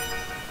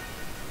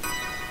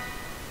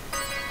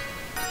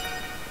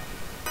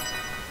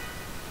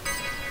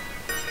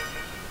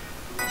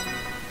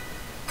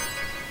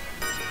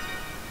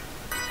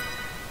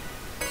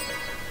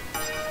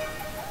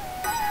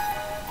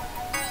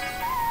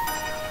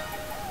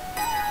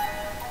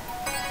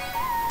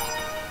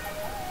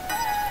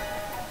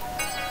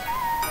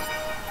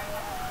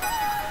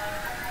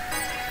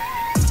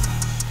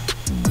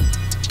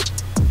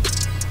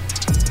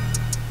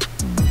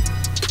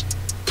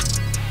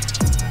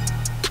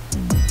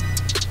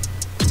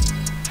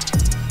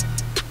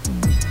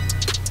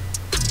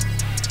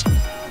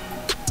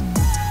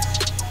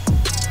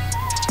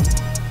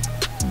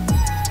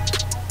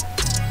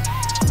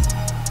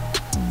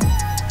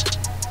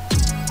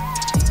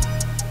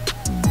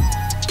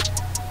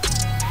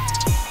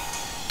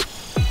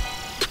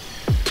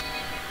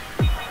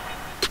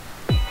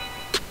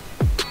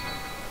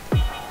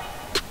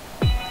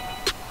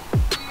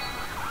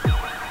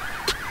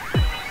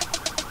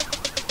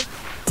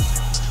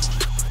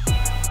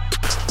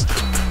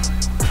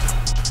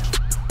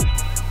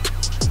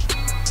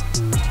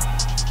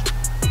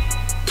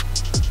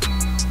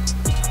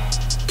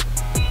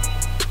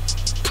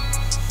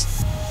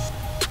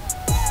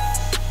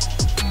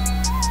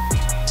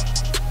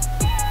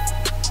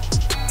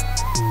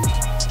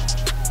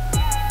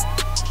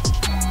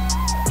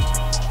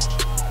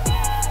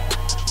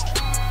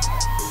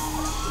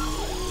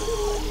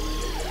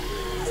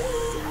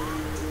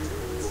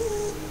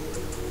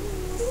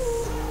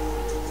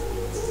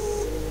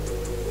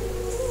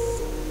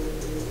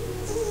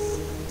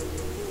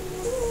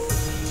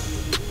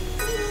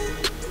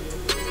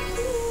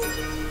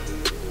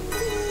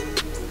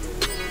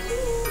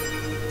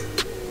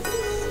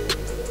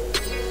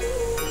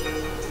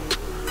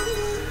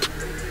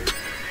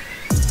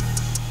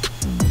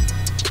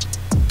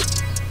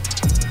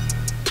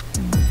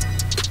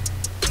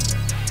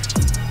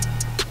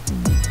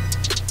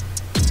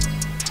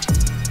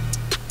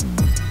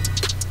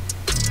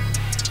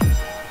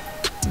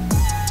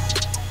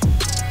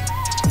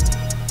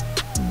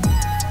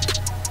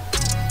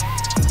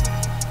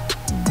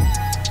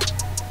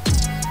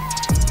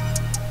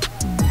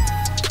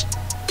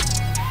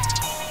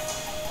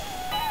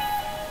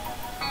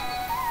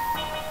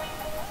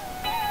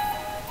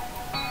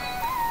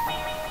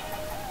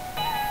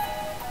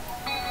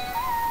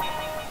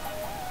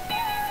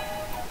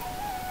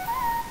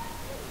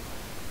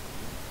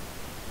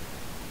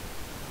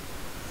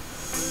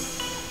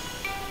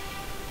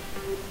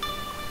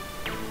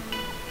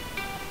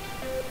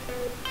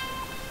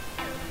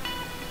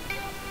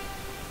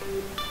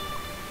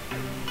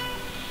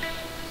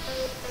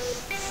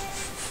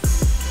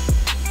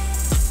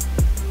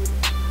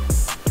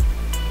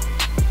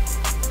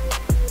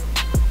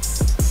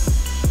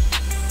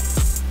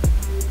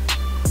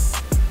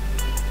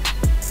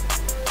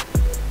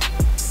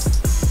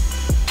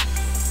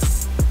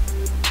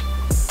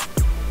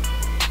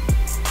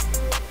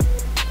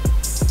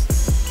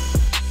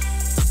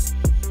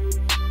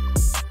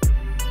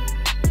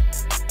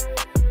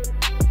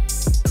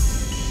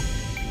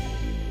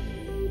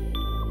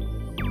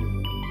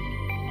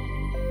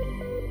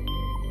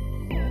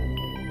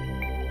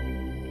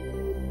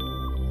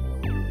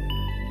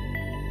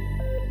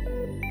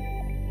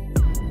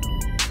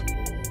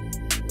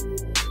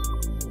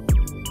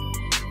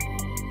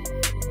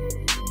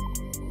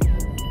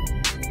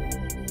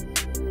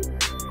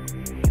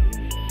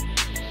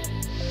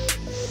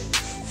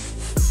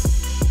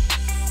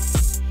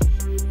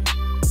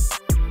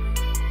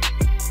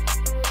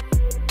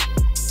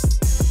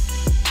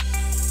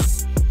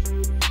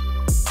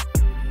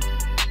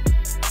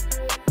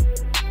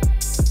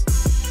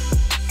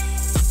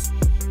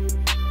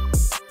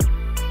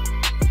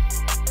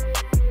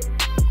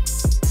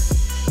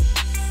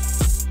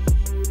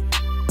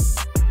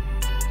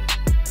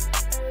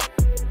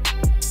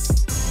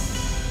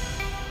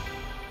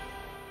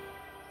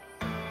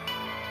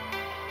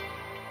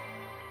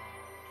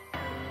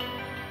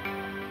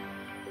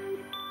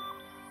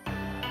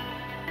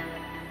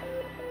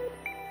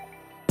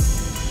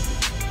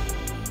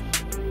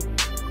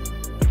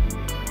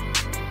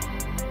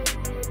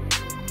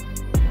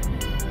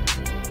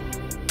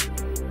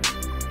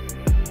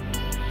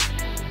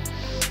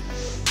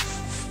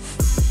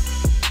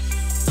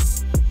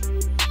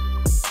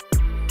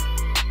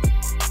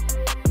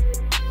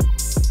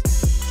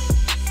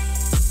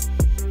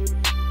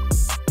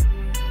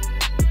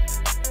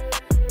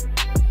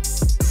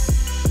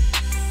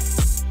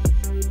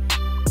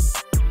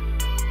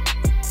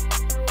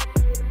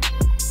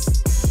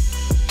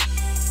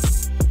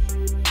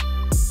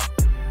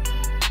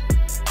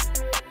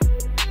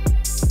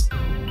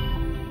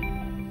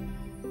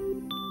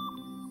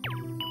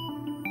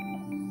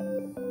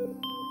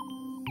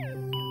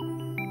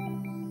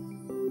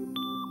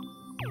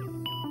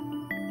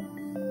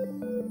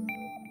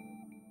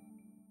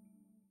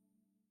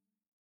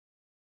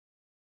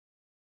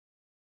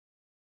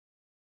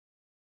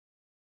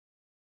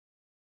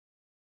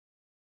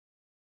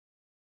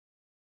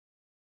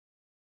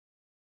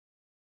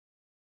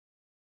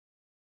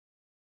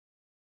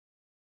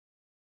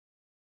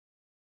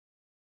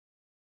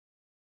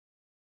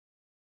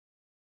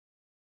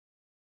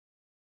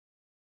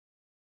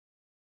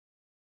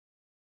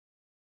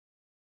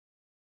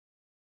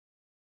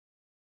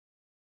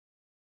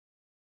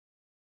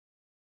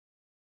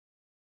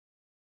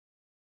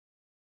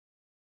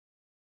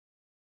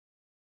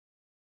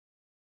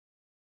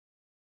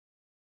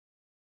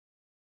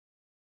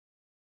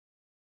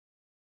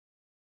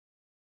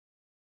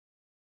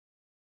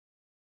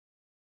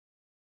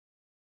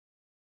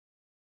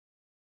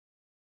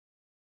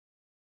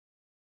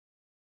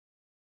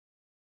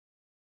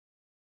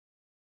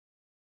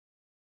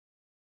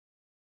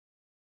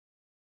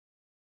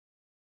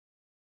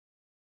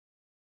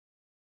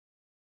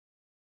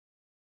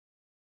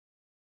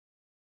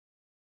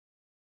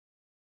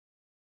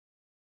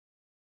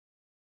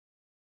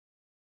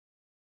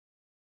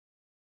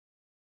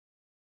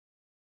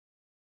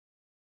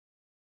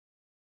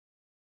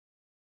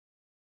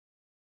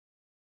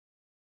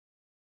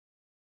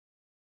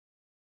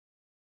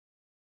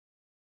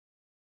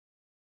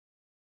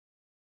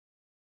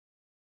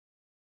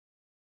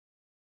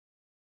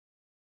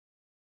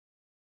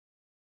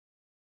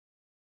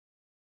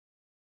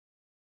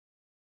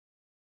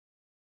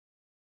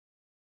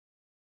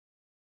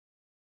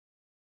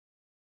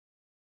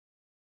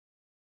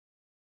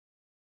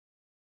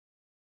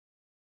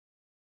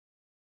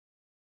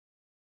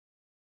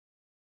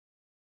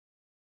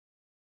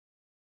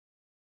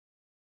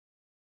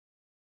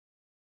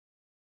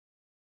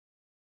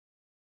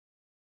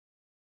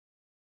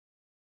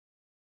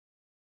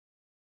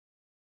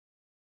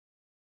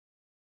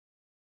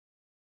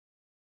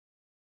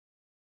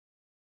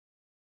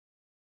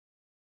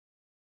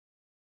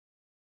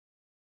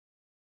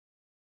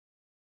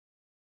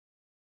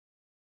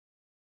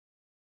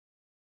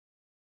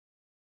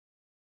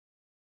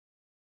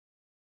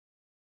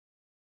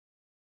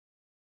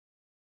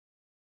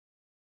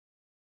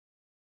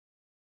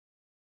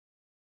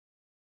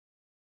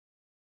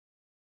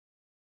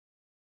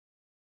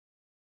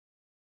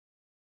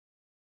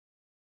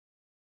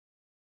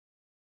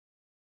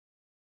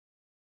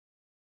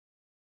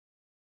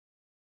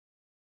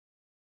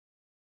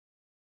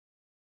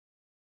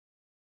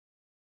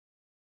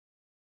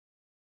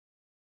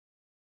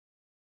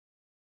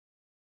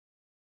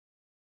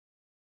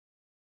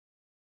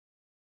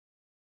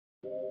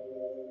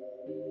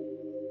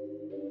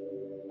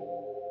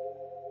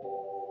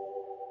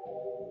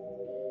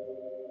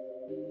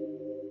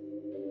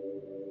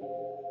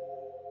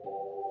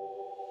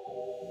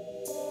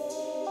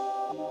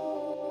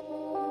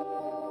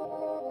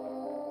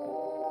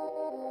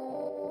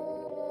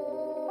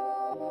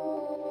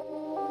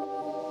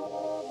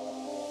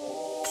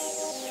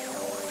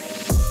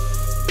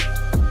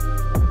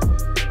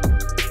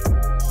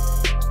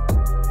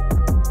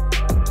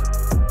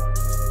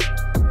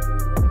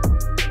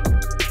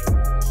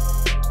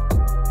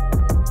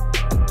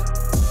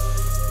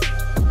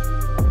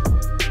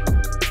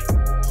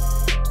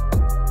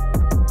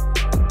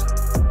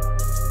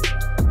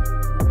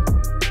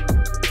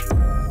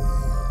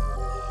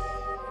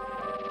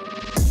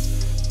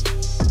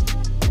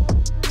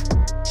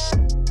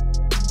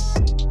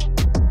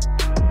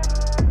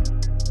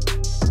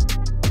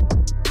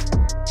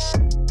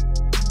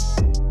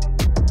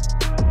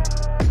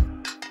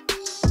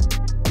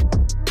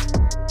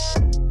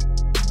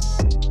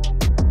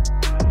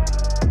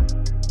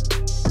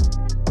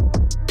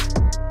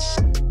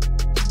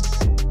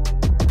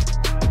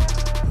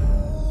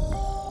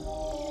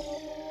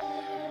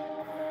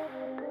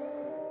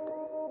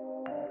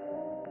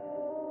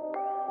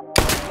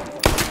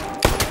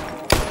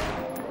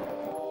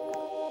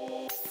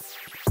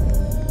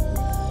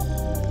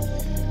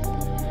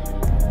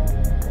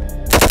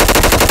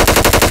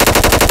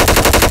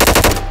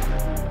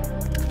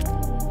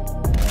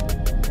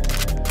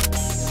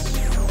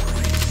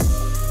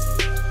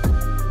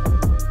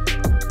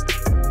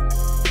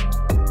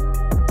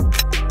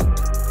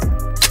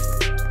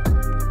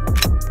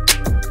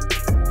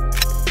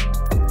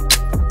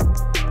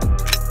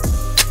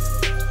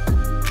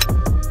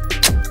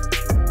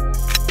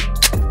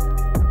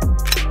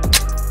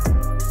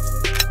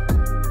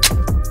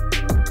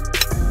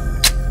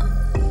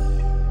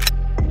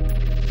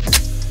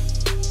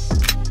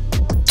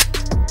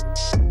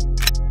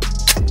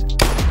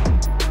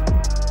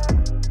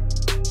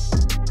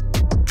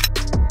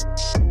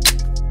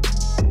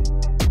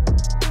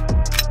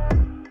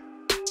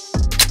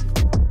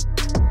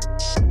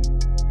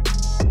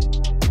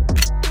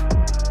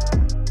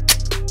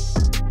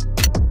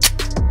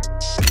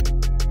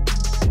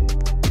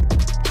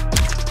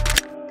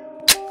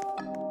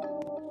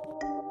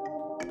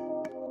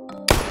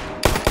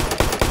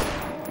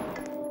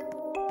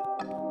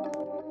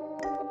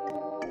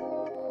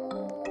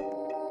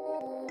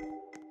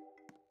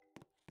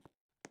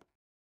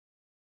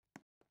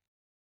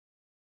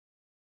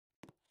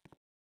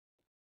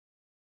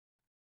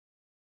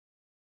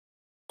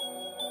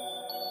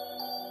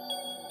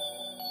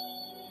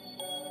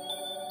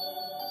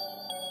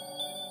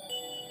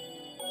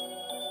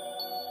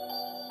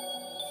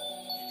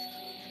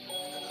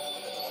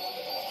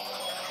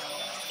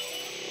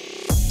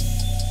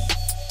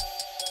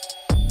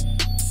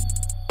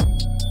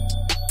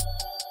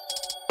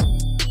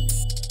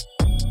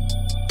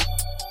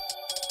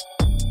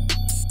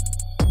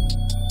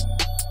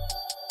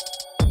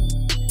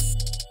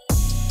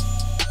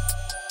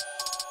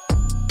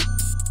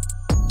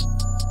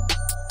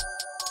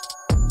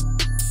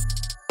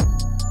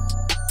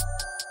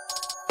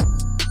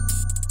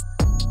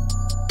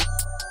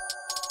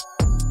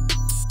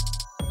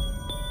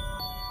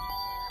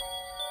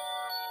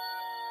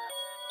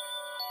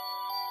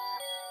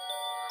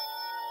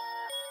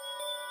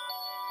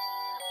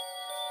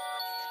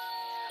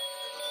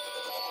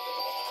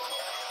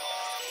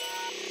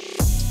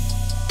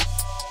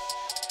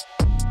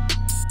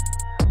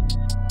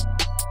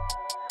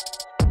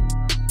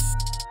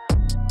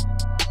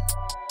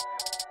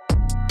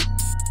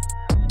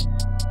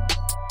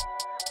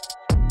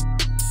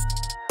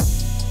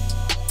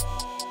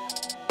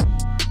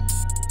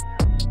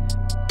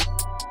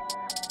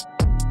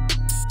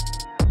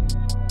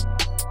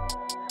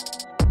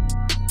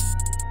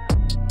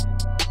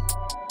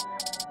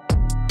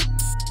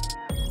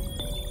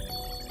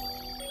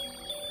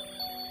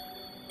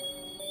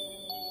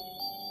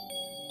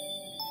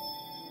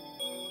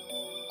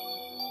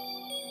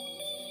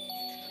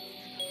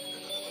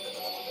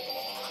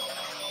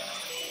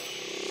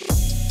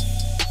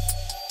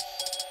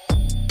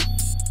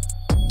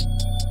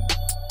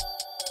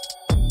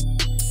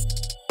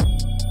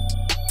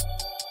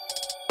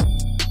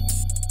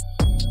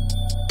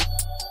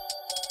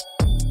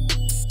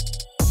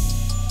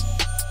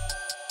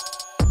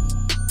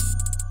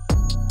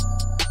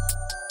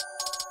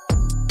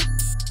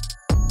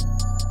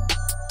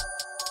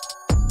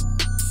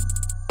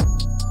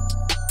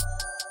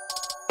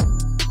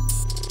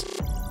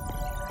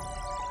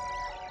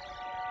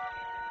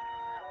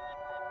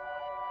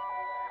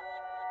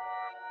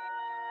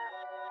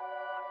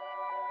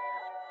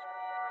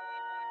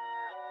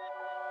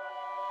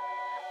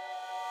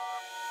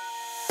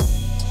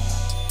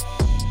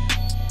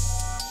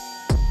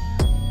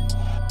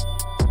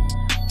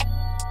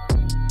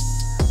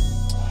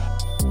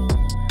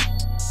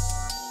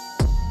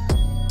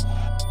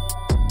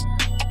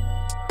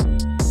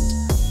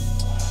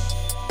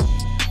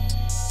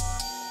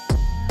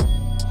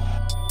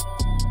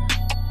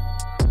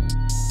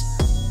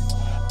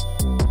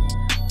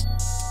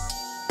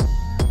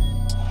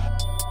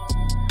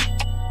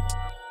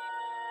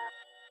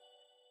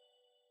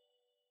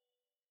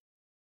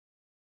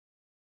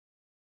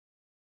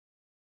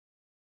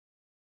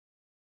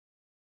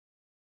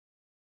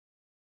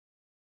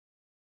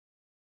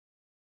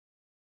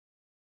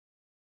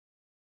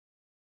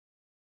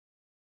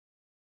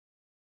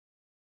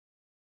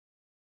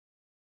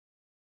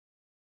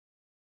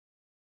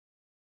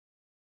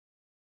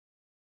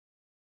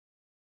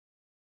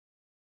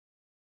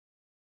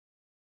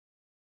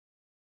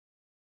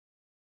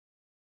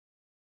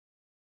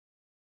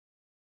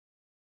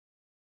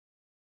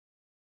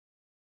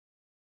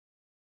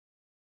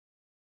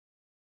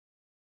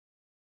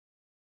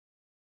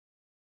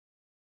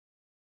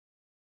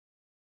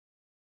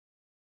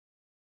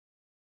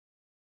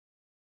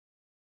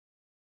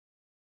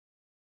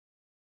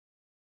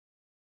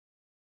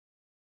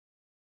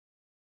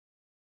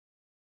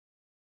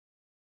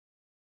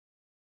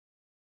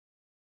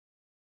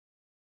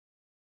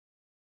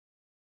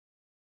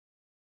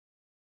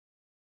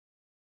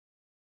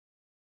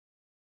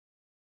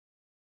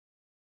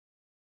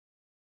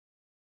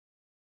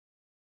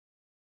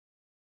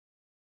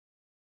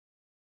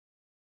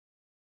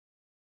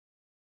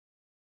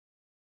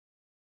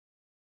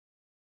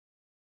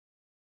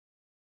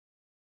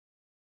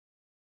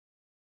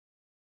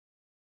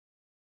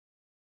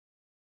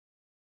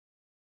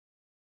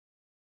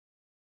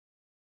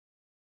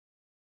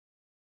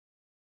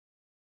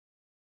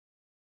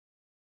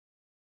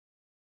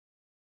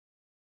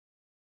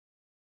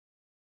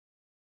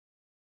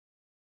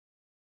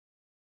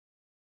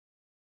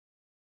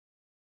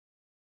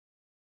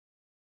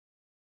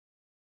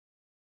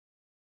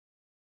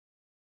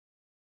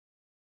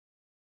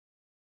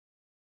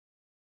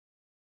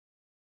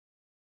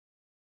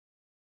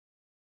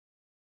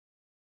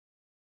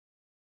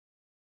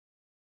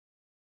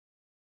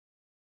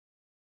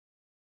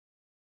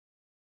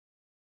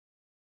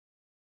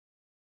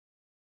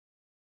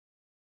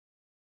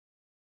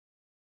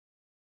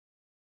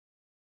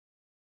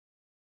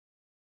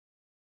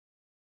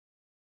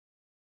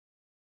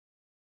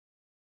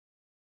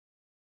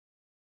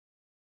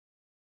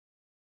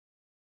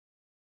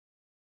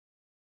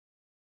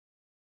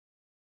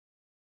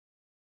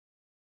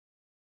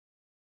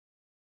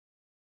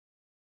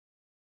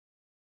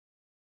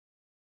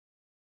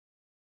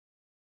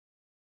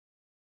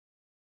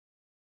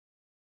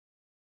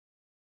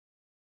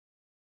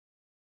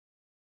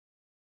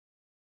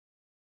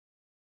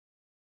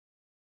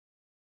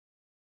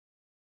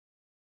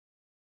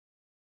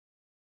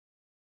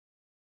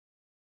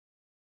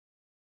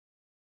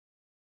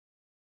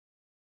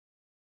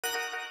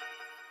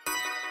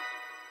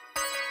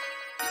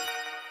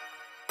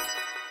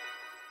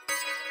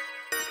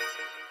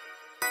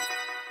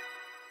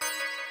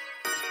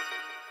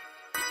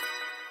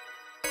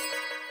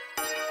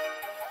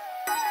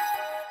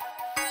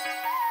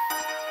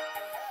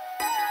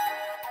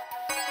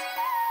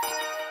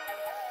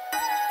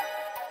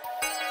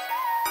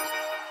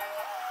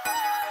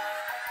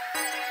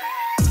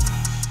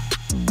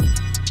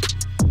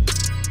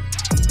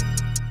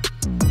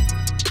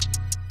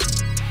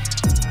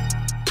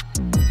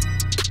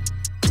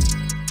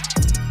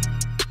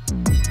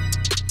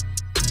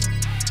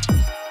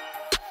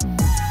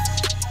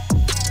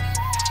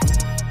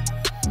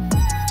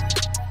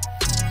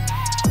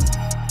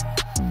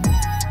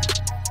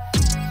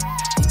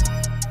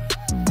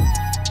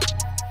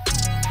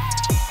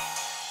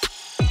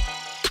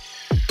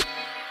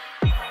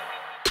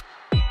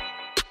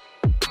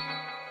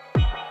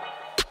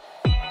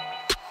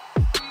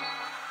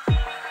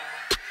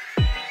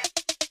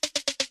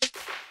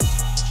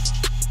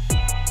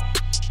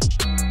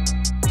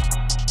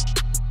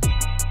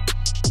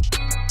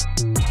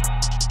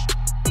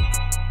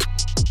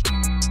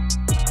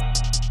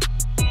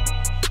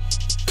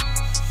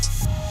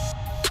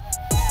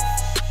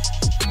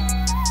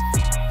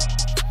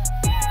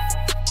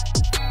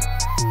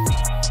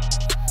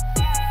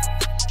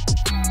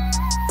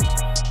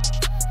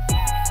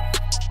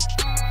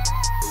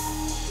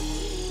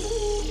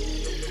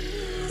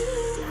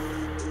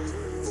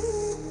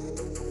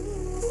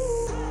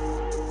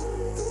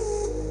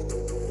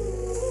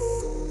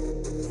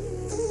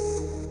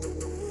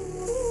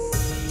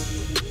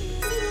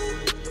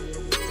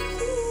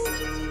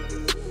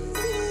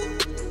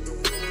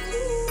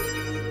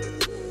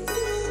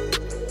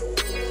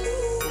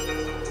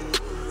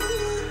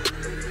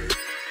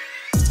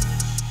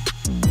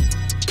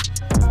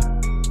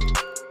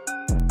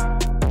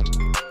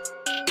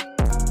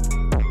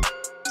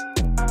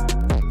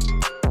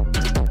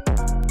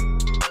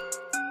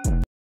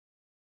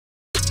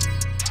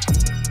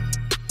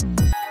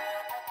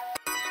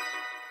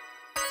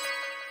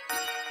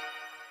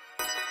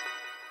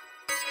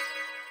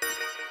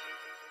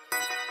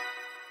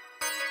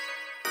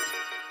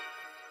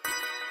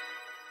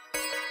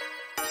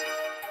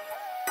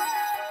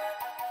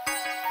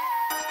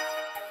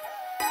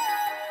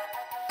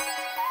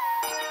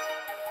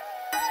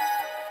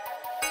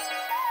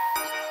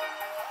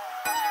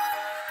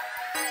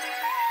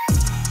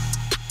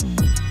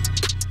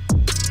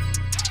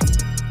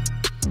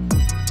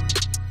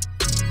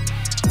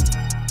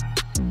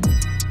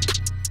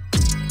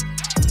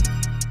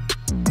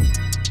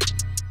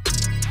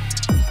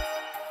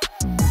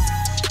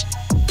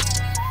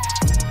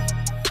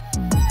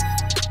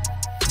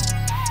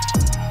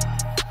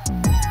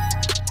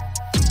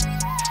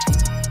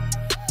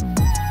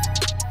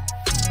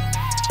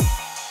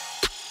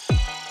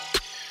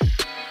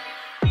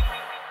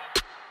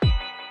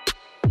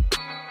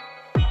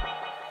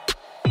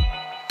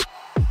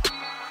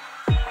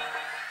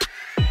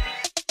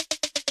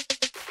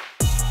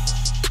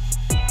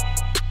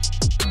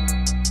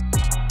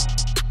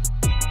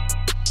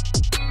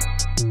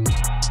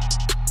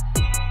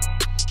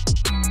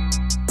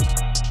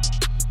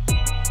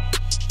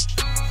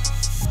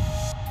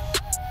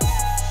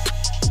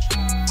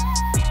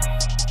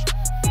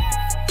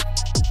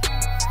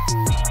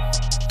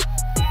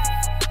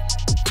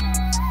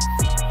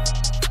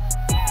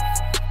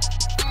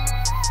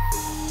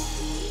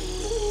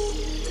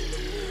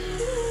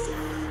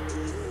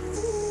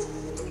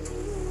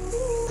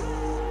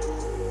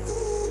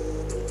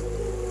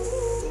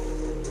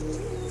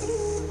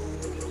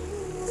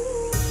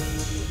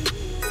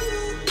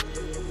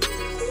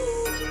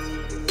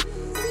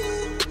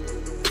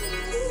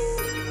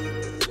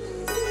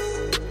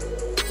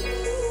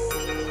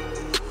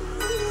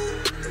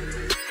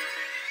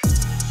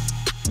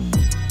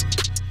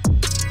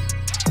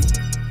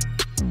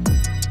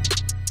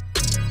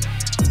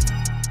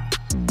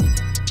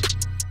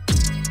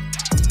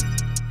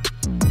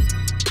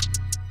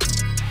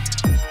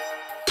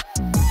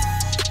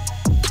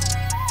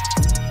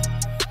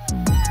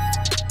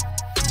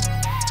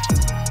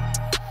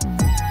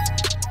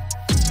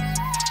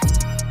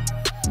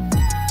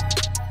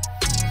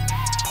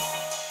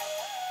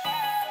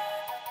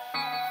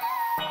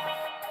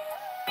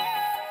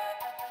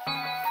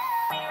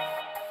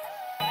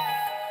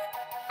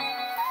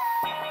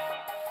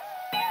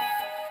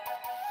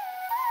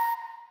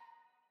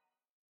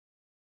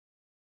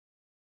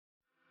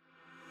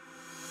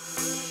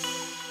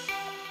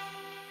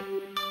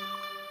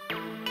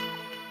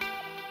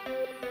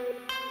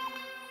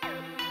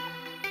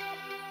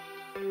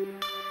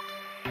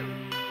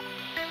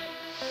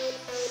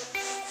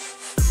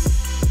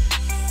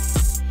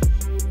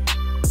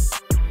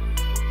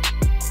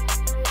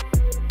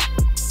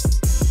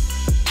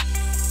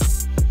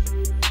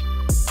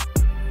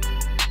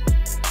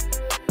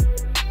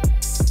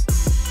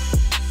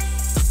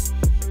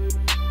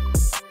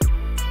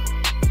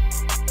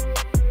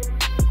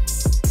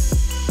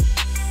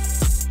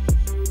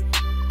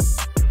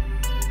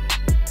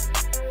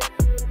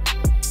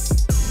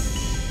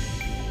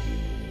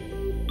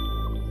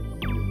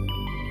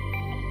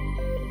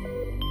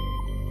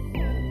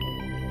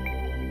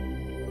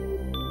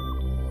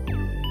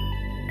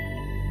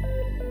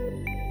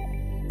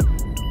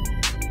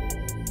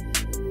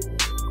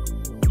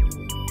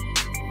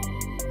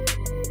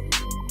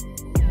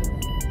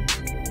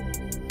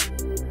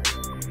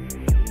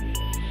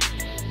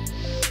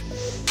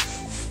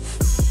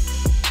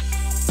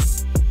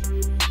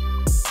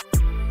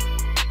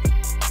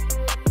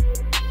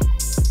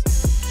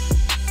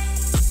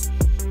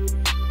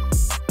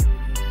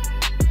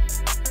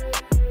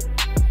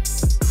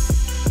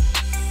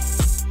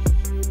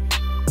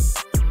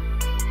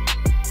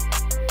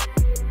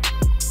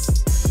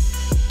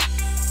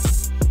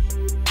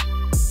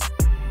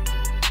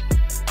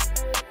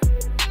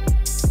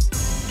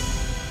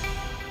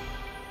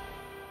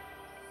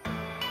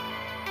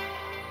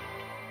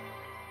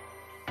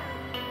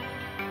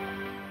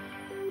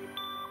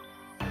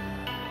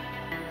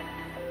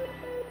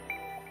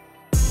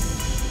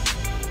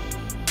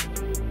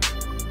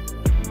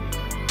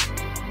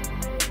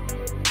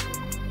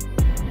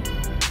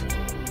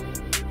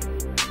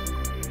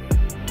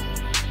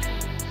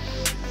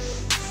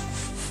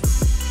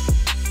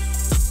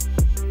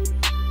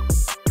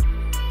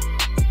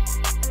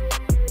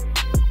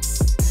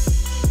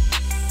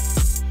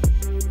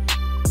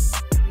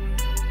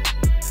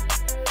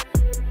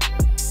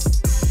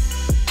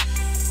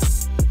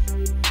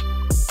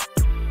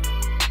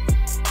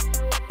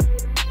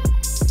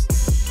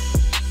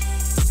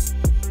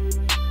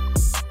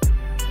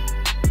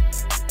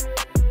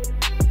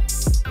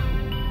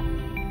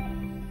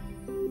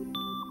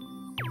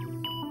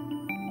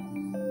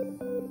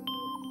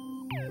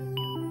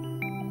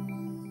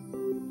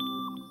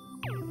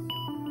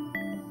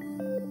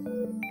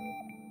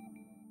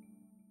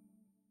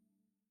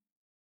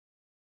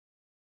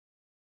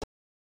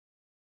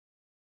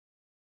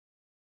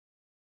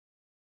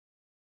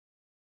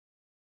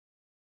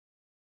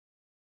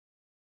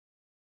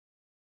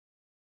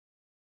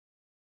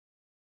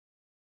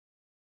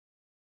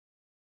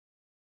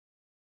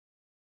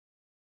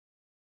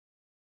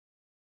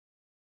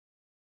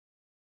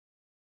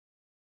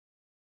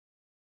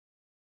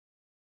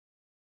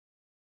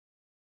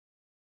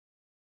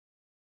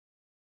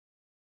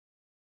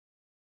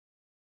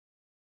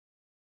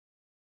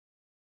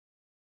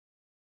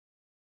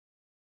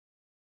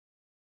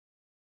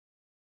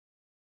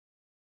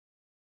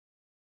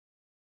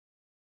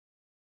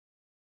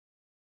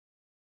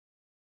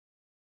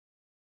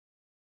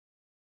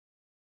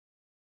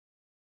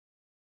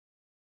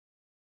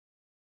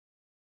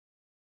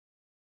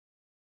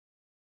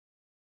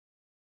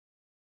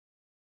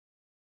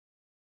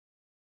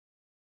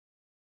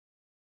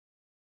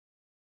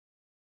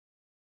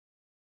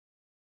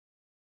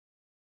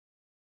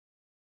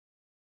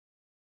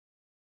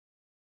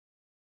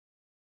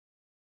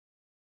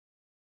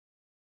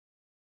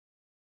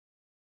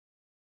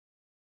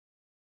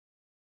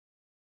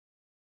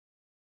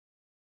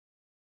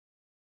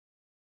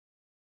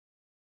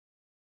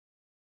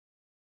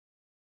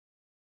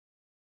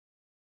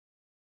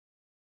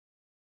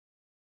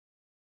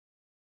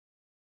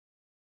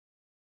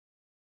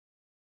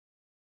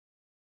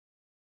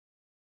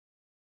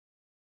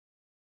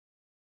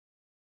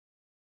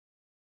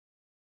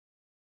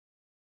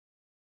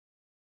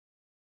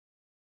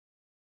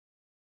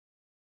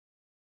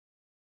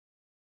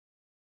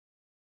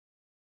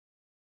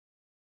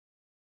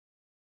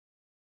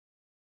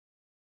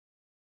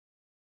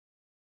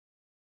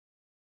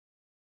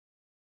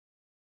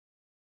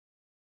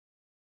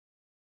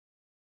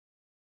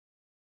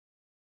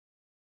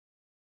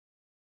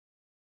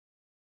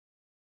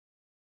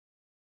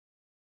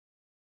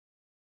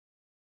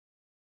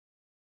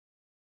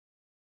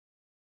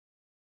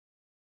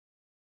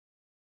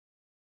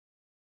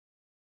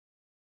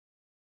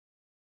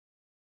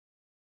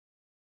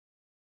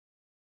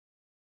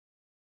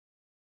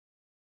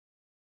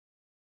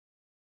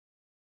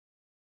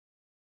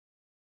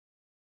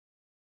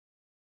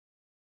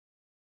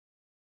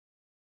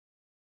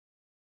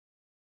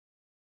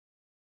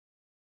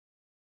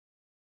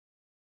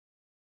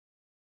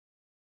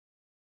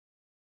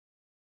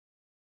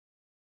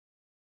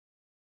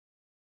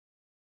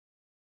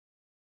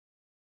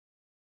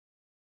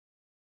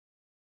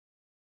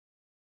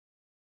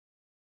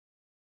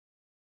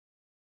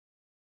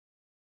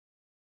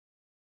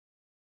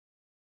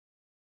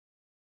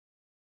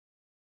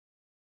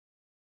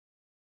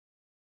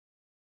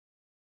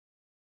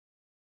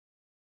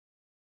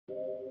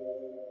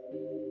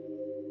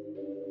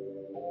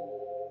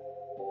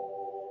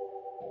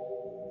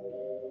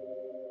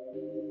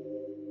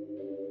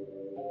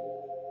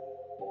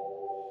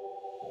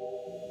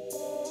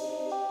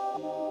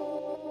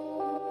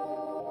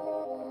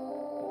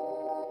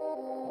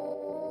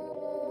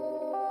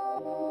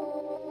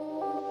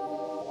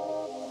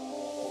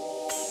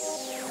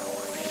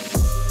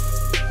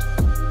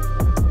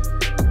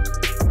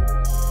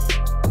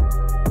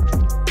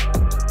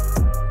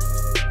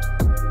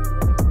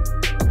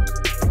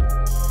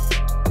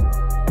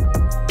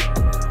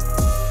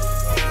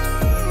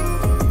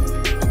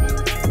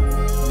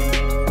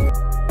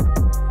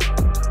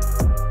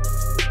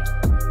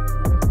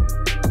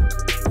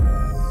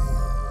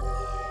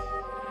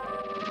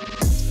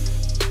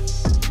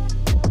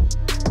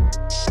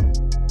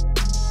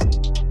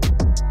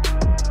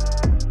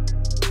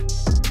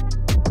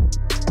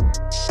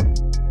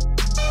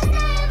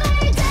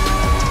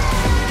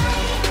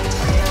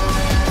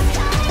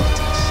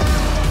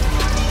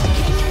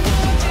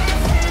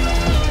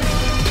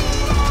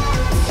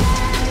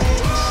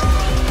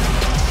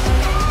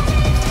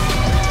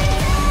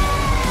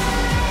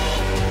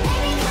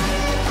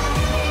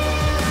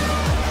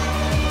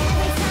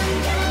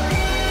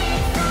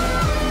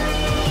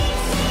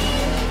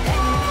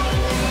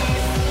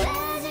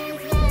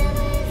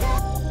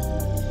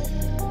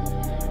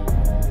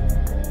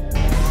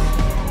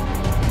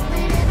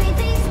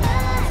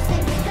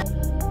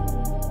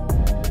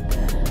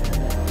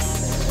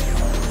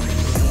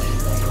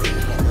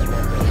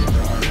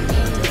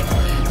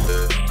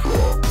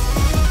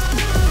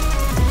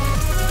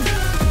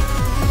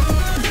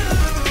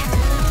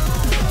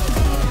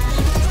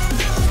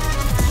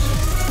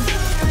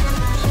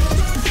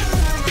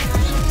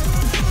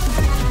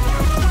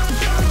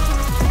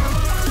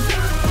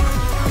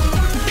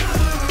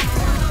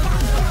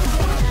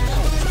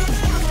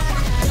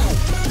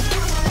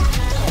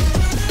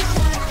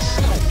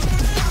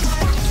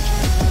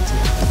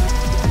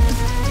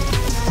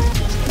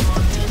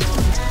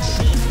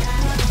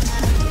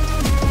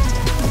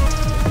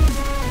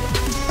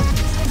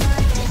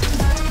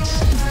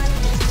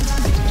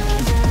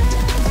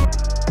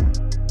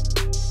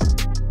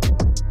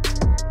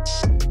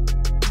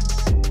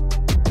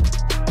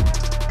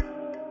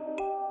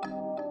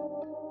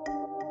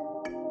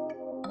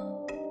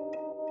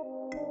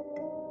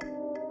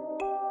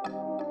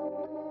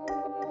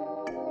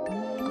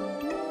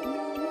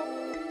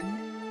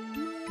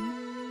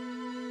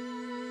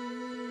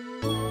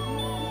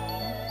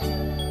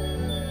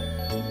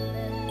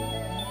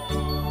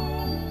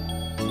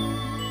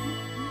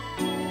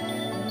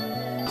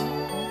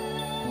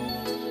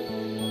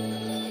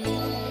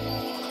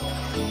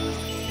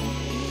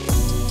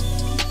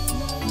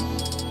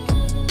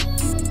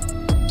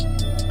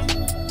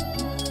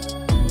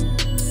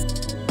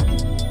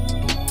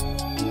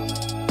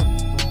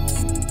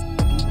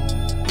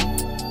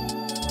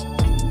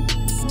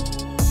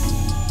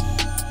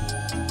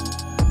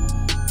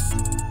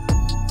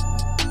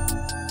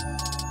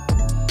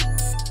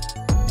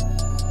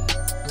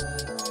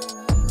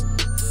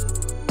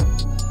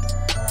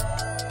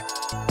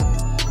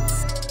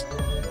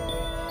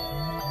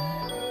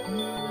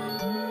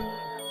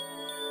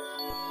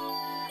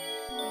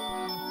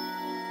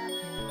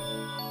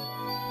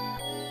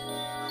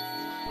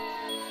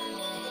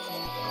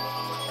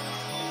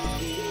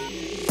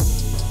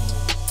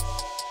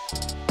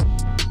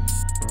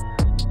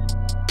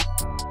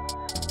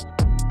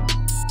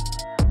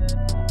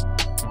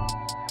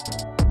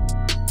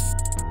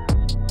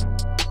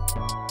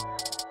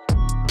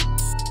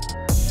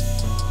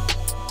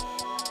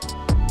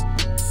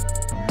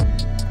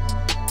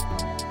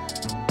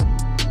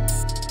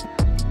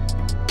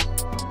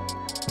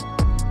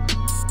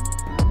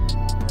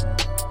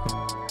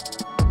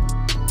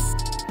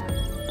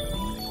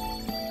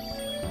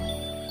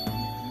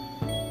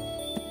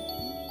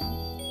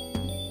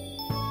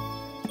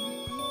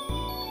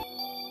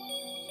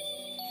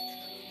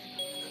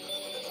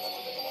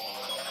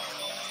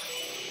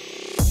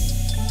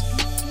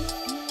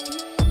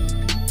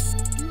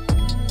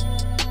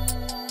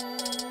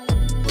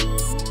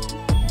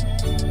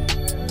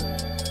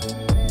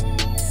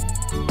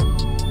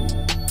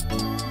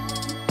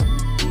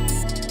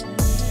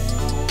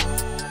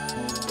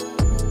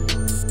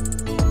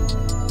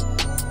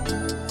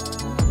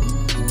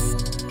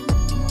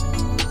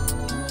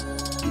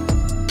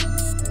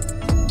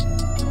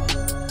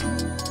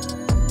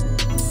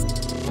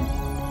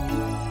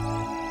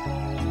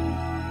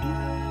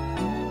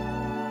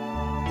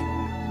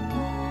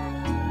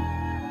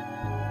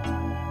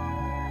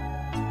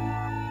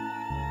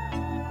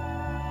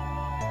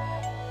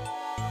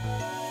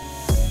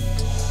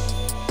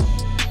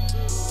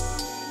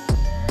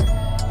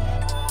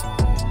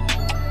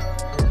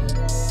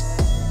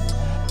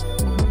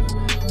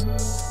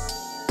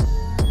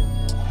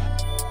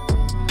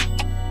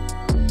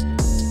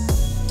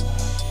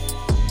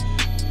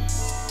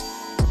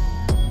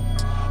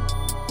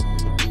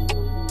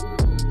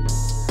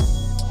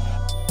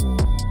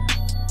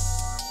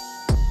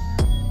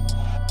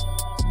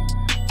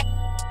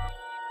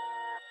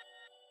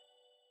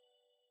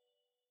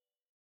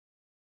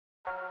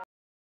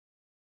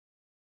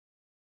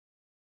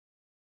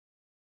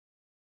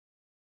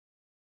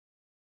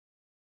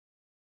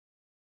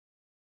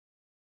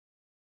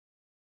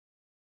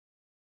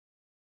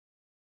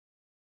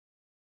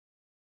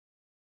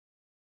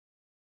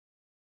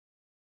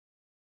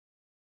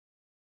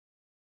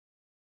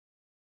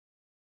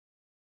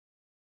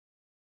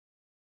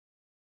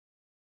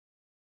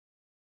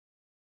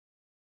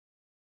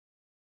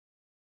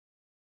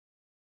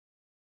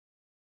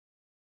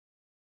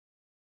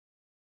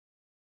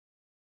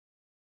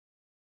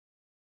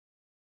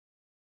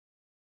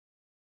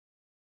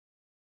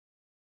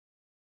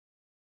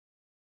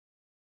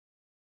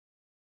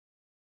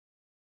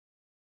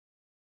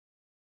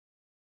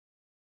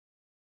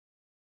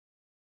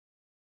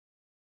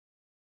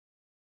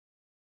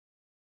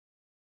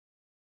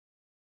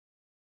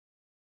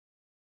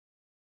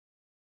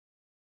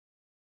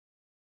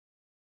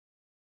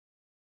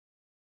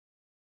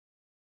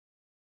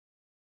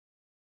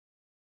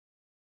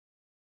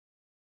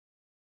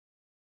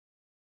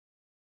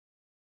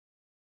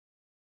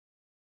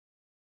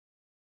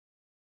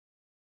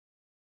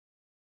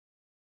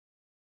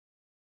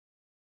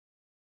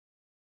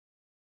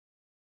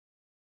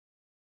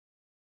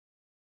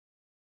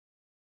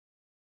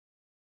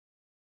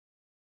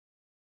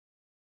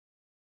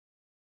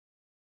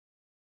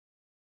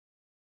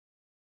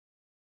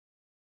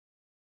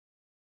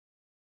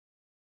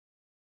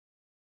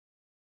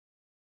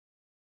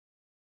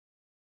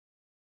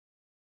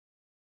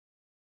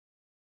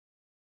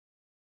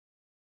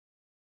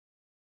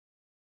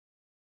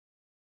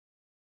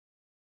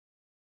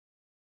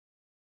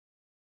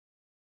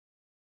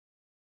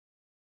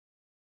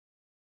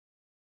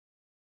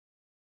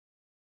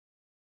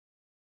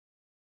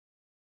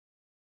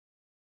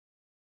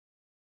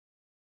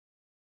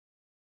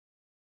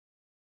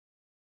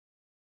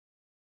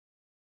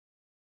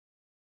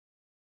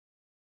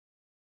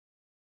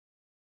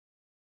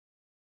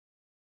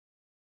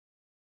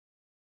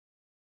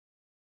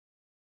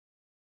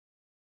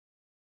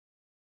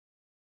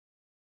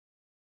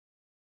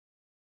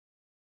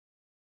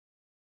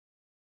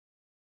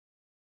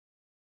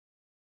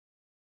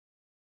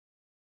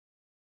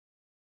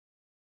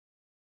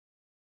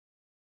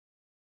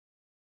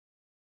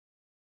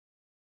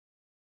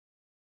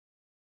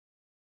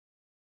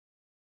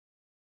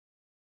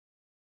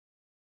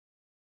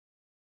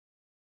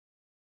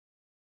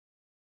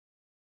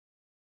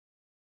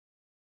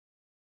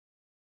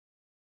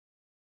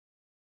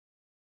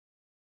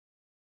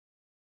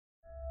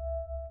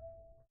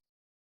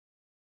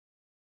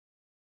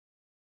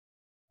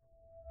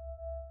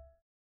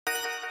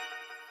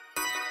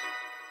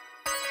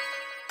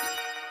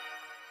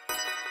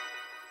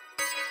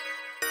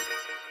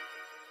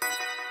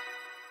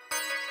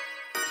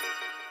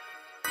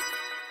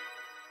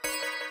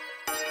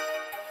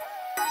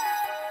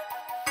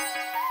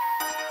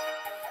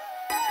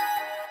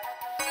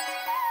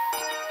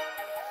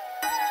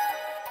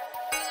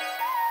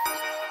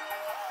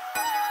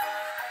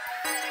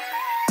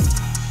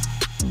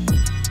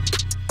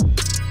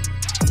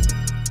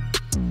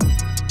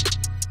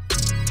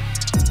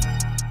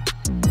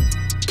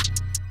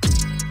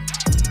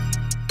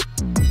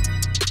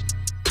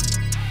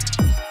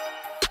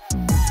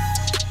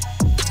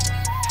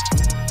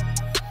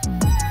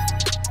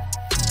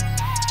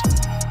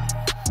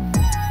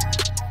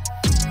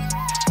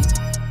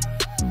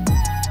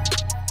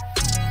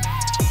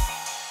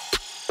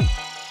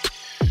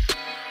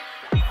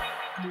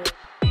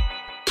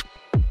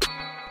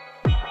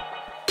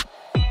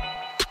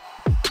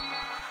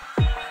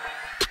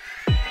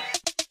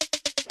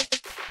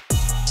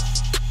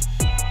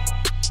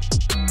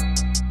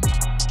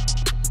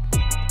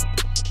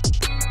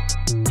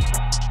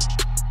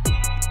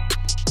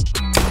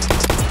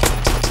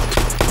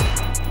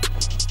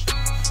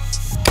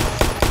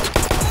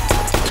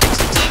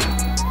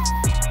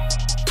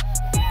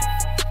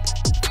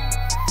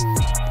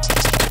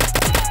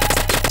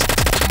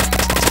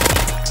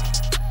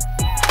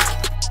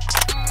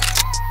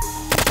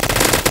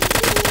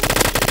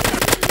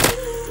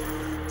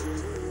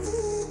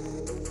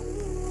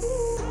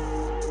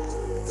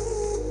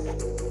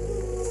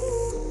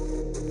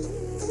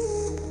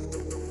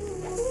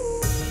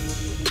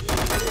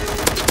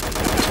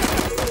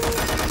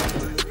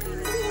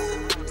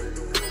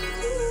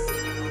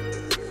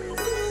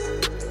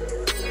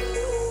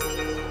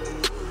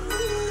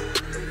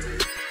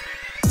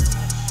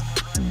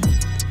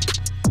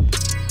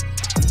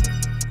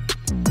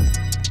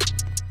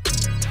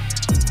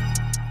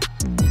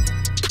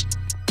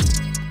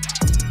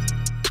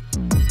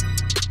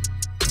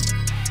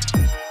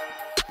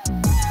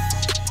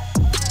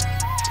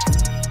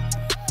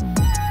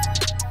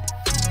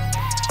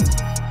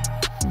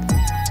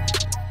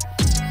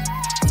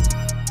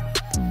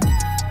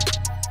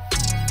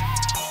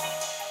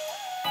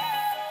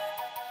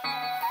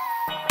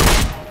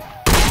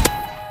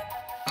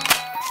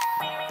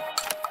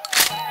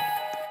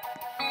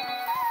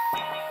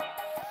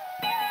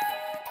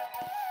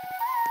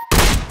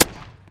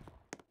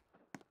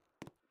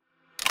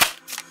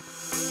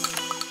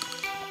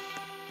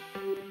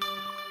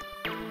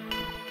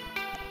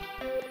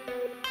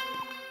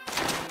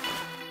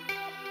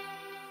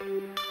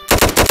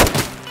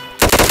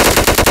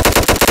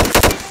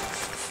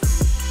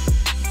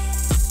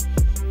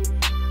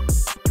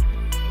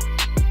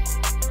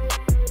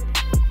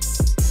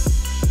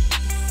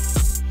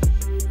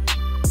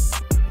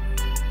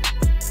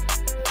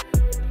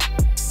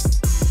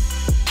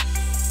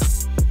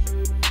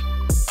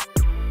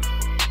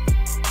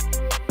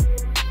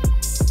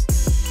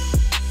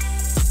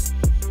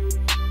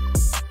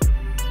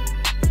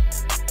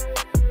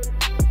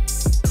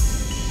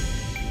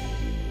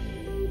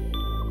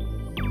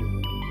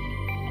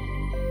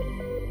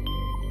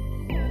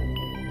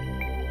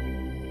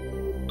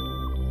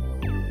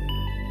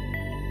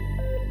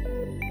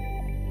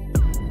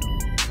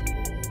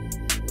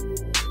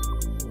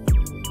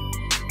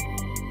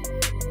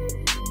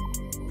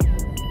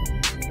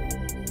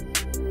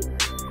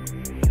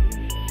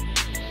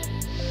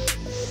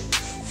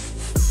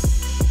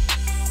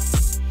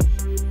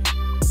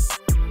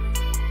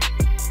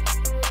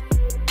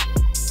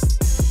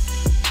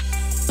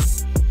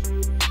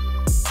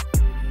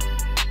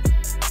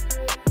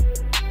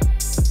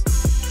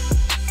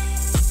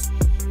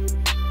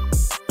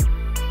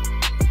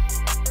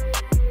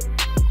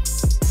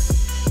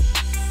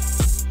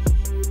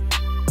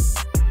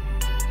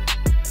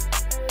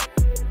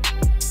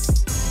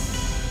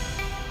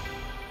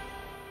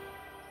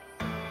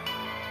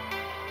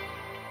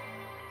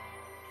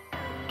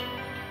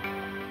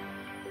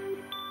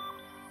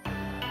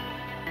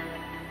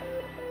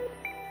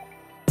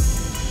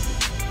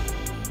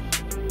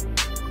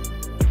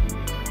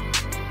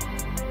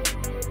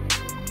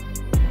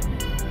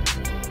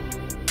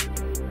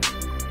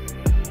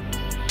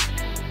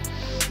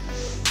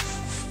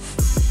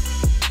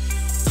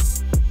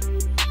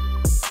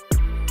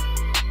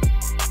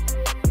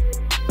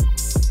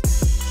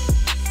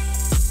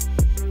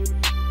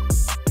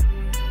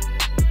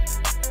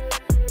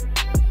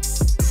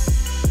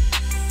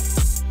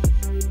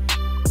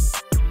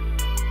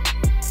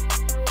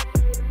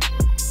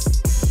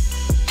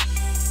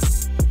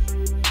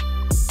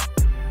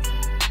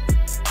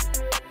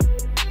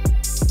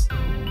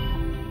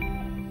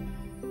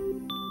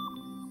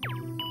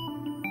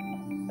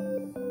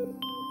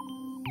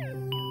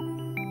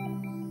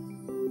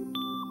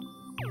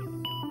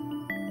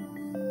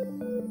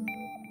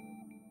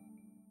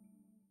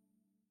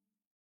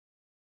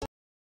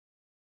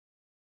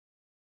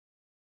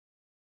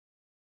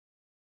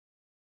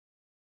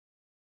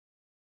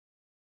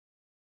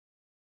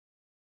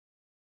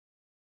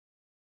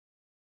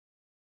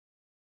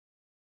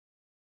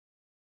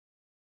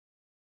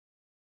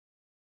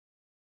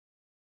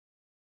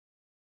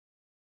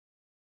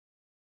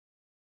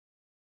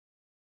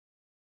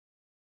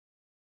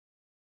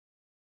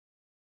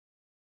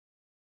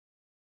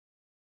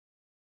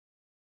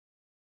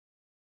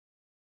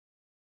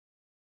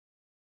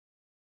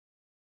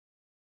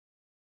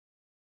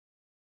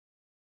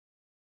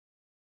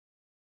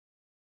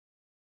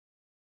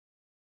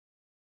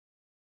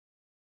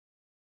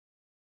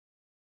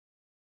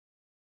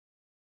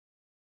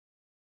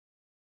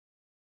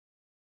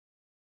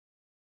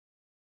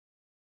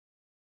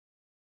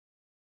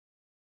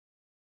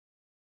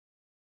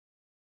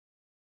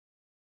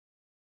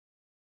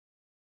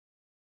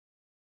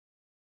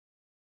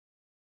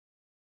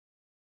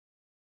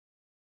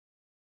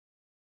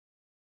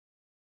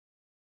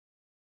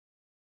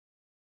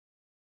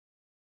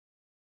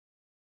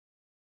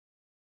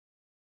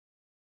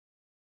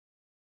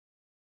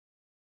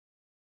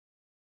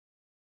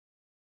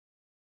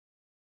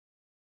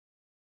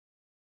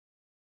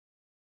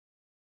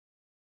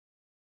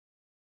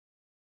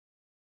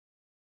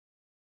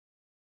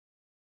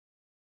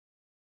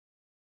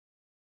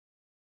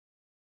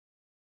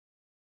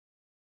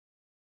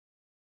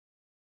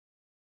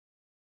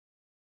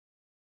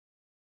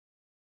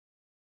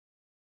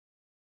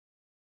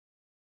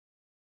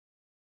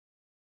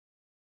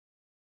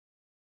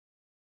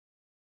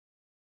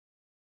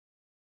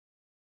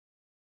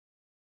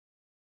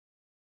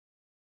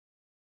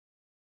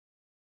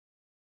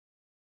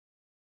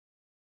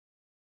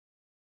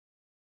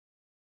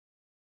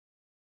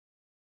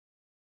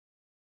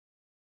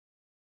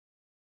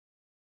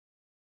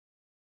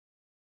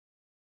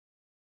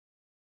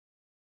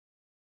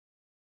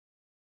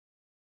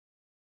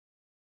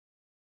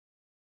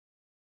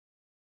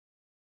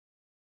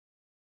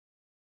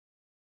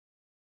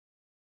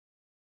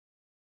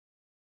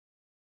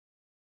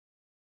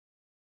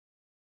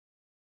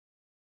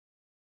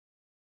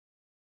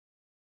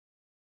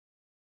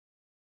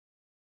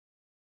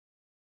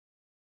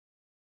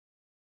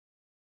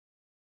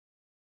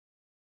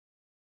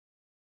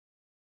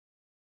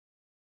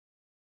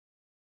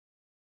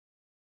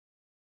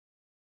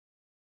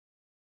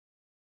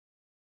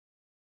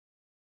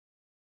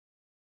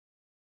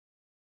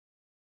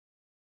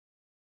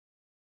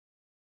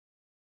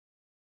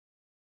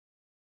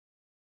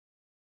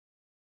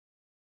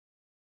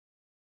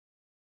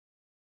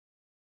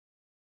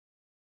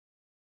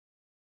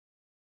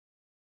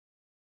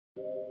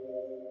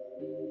 you.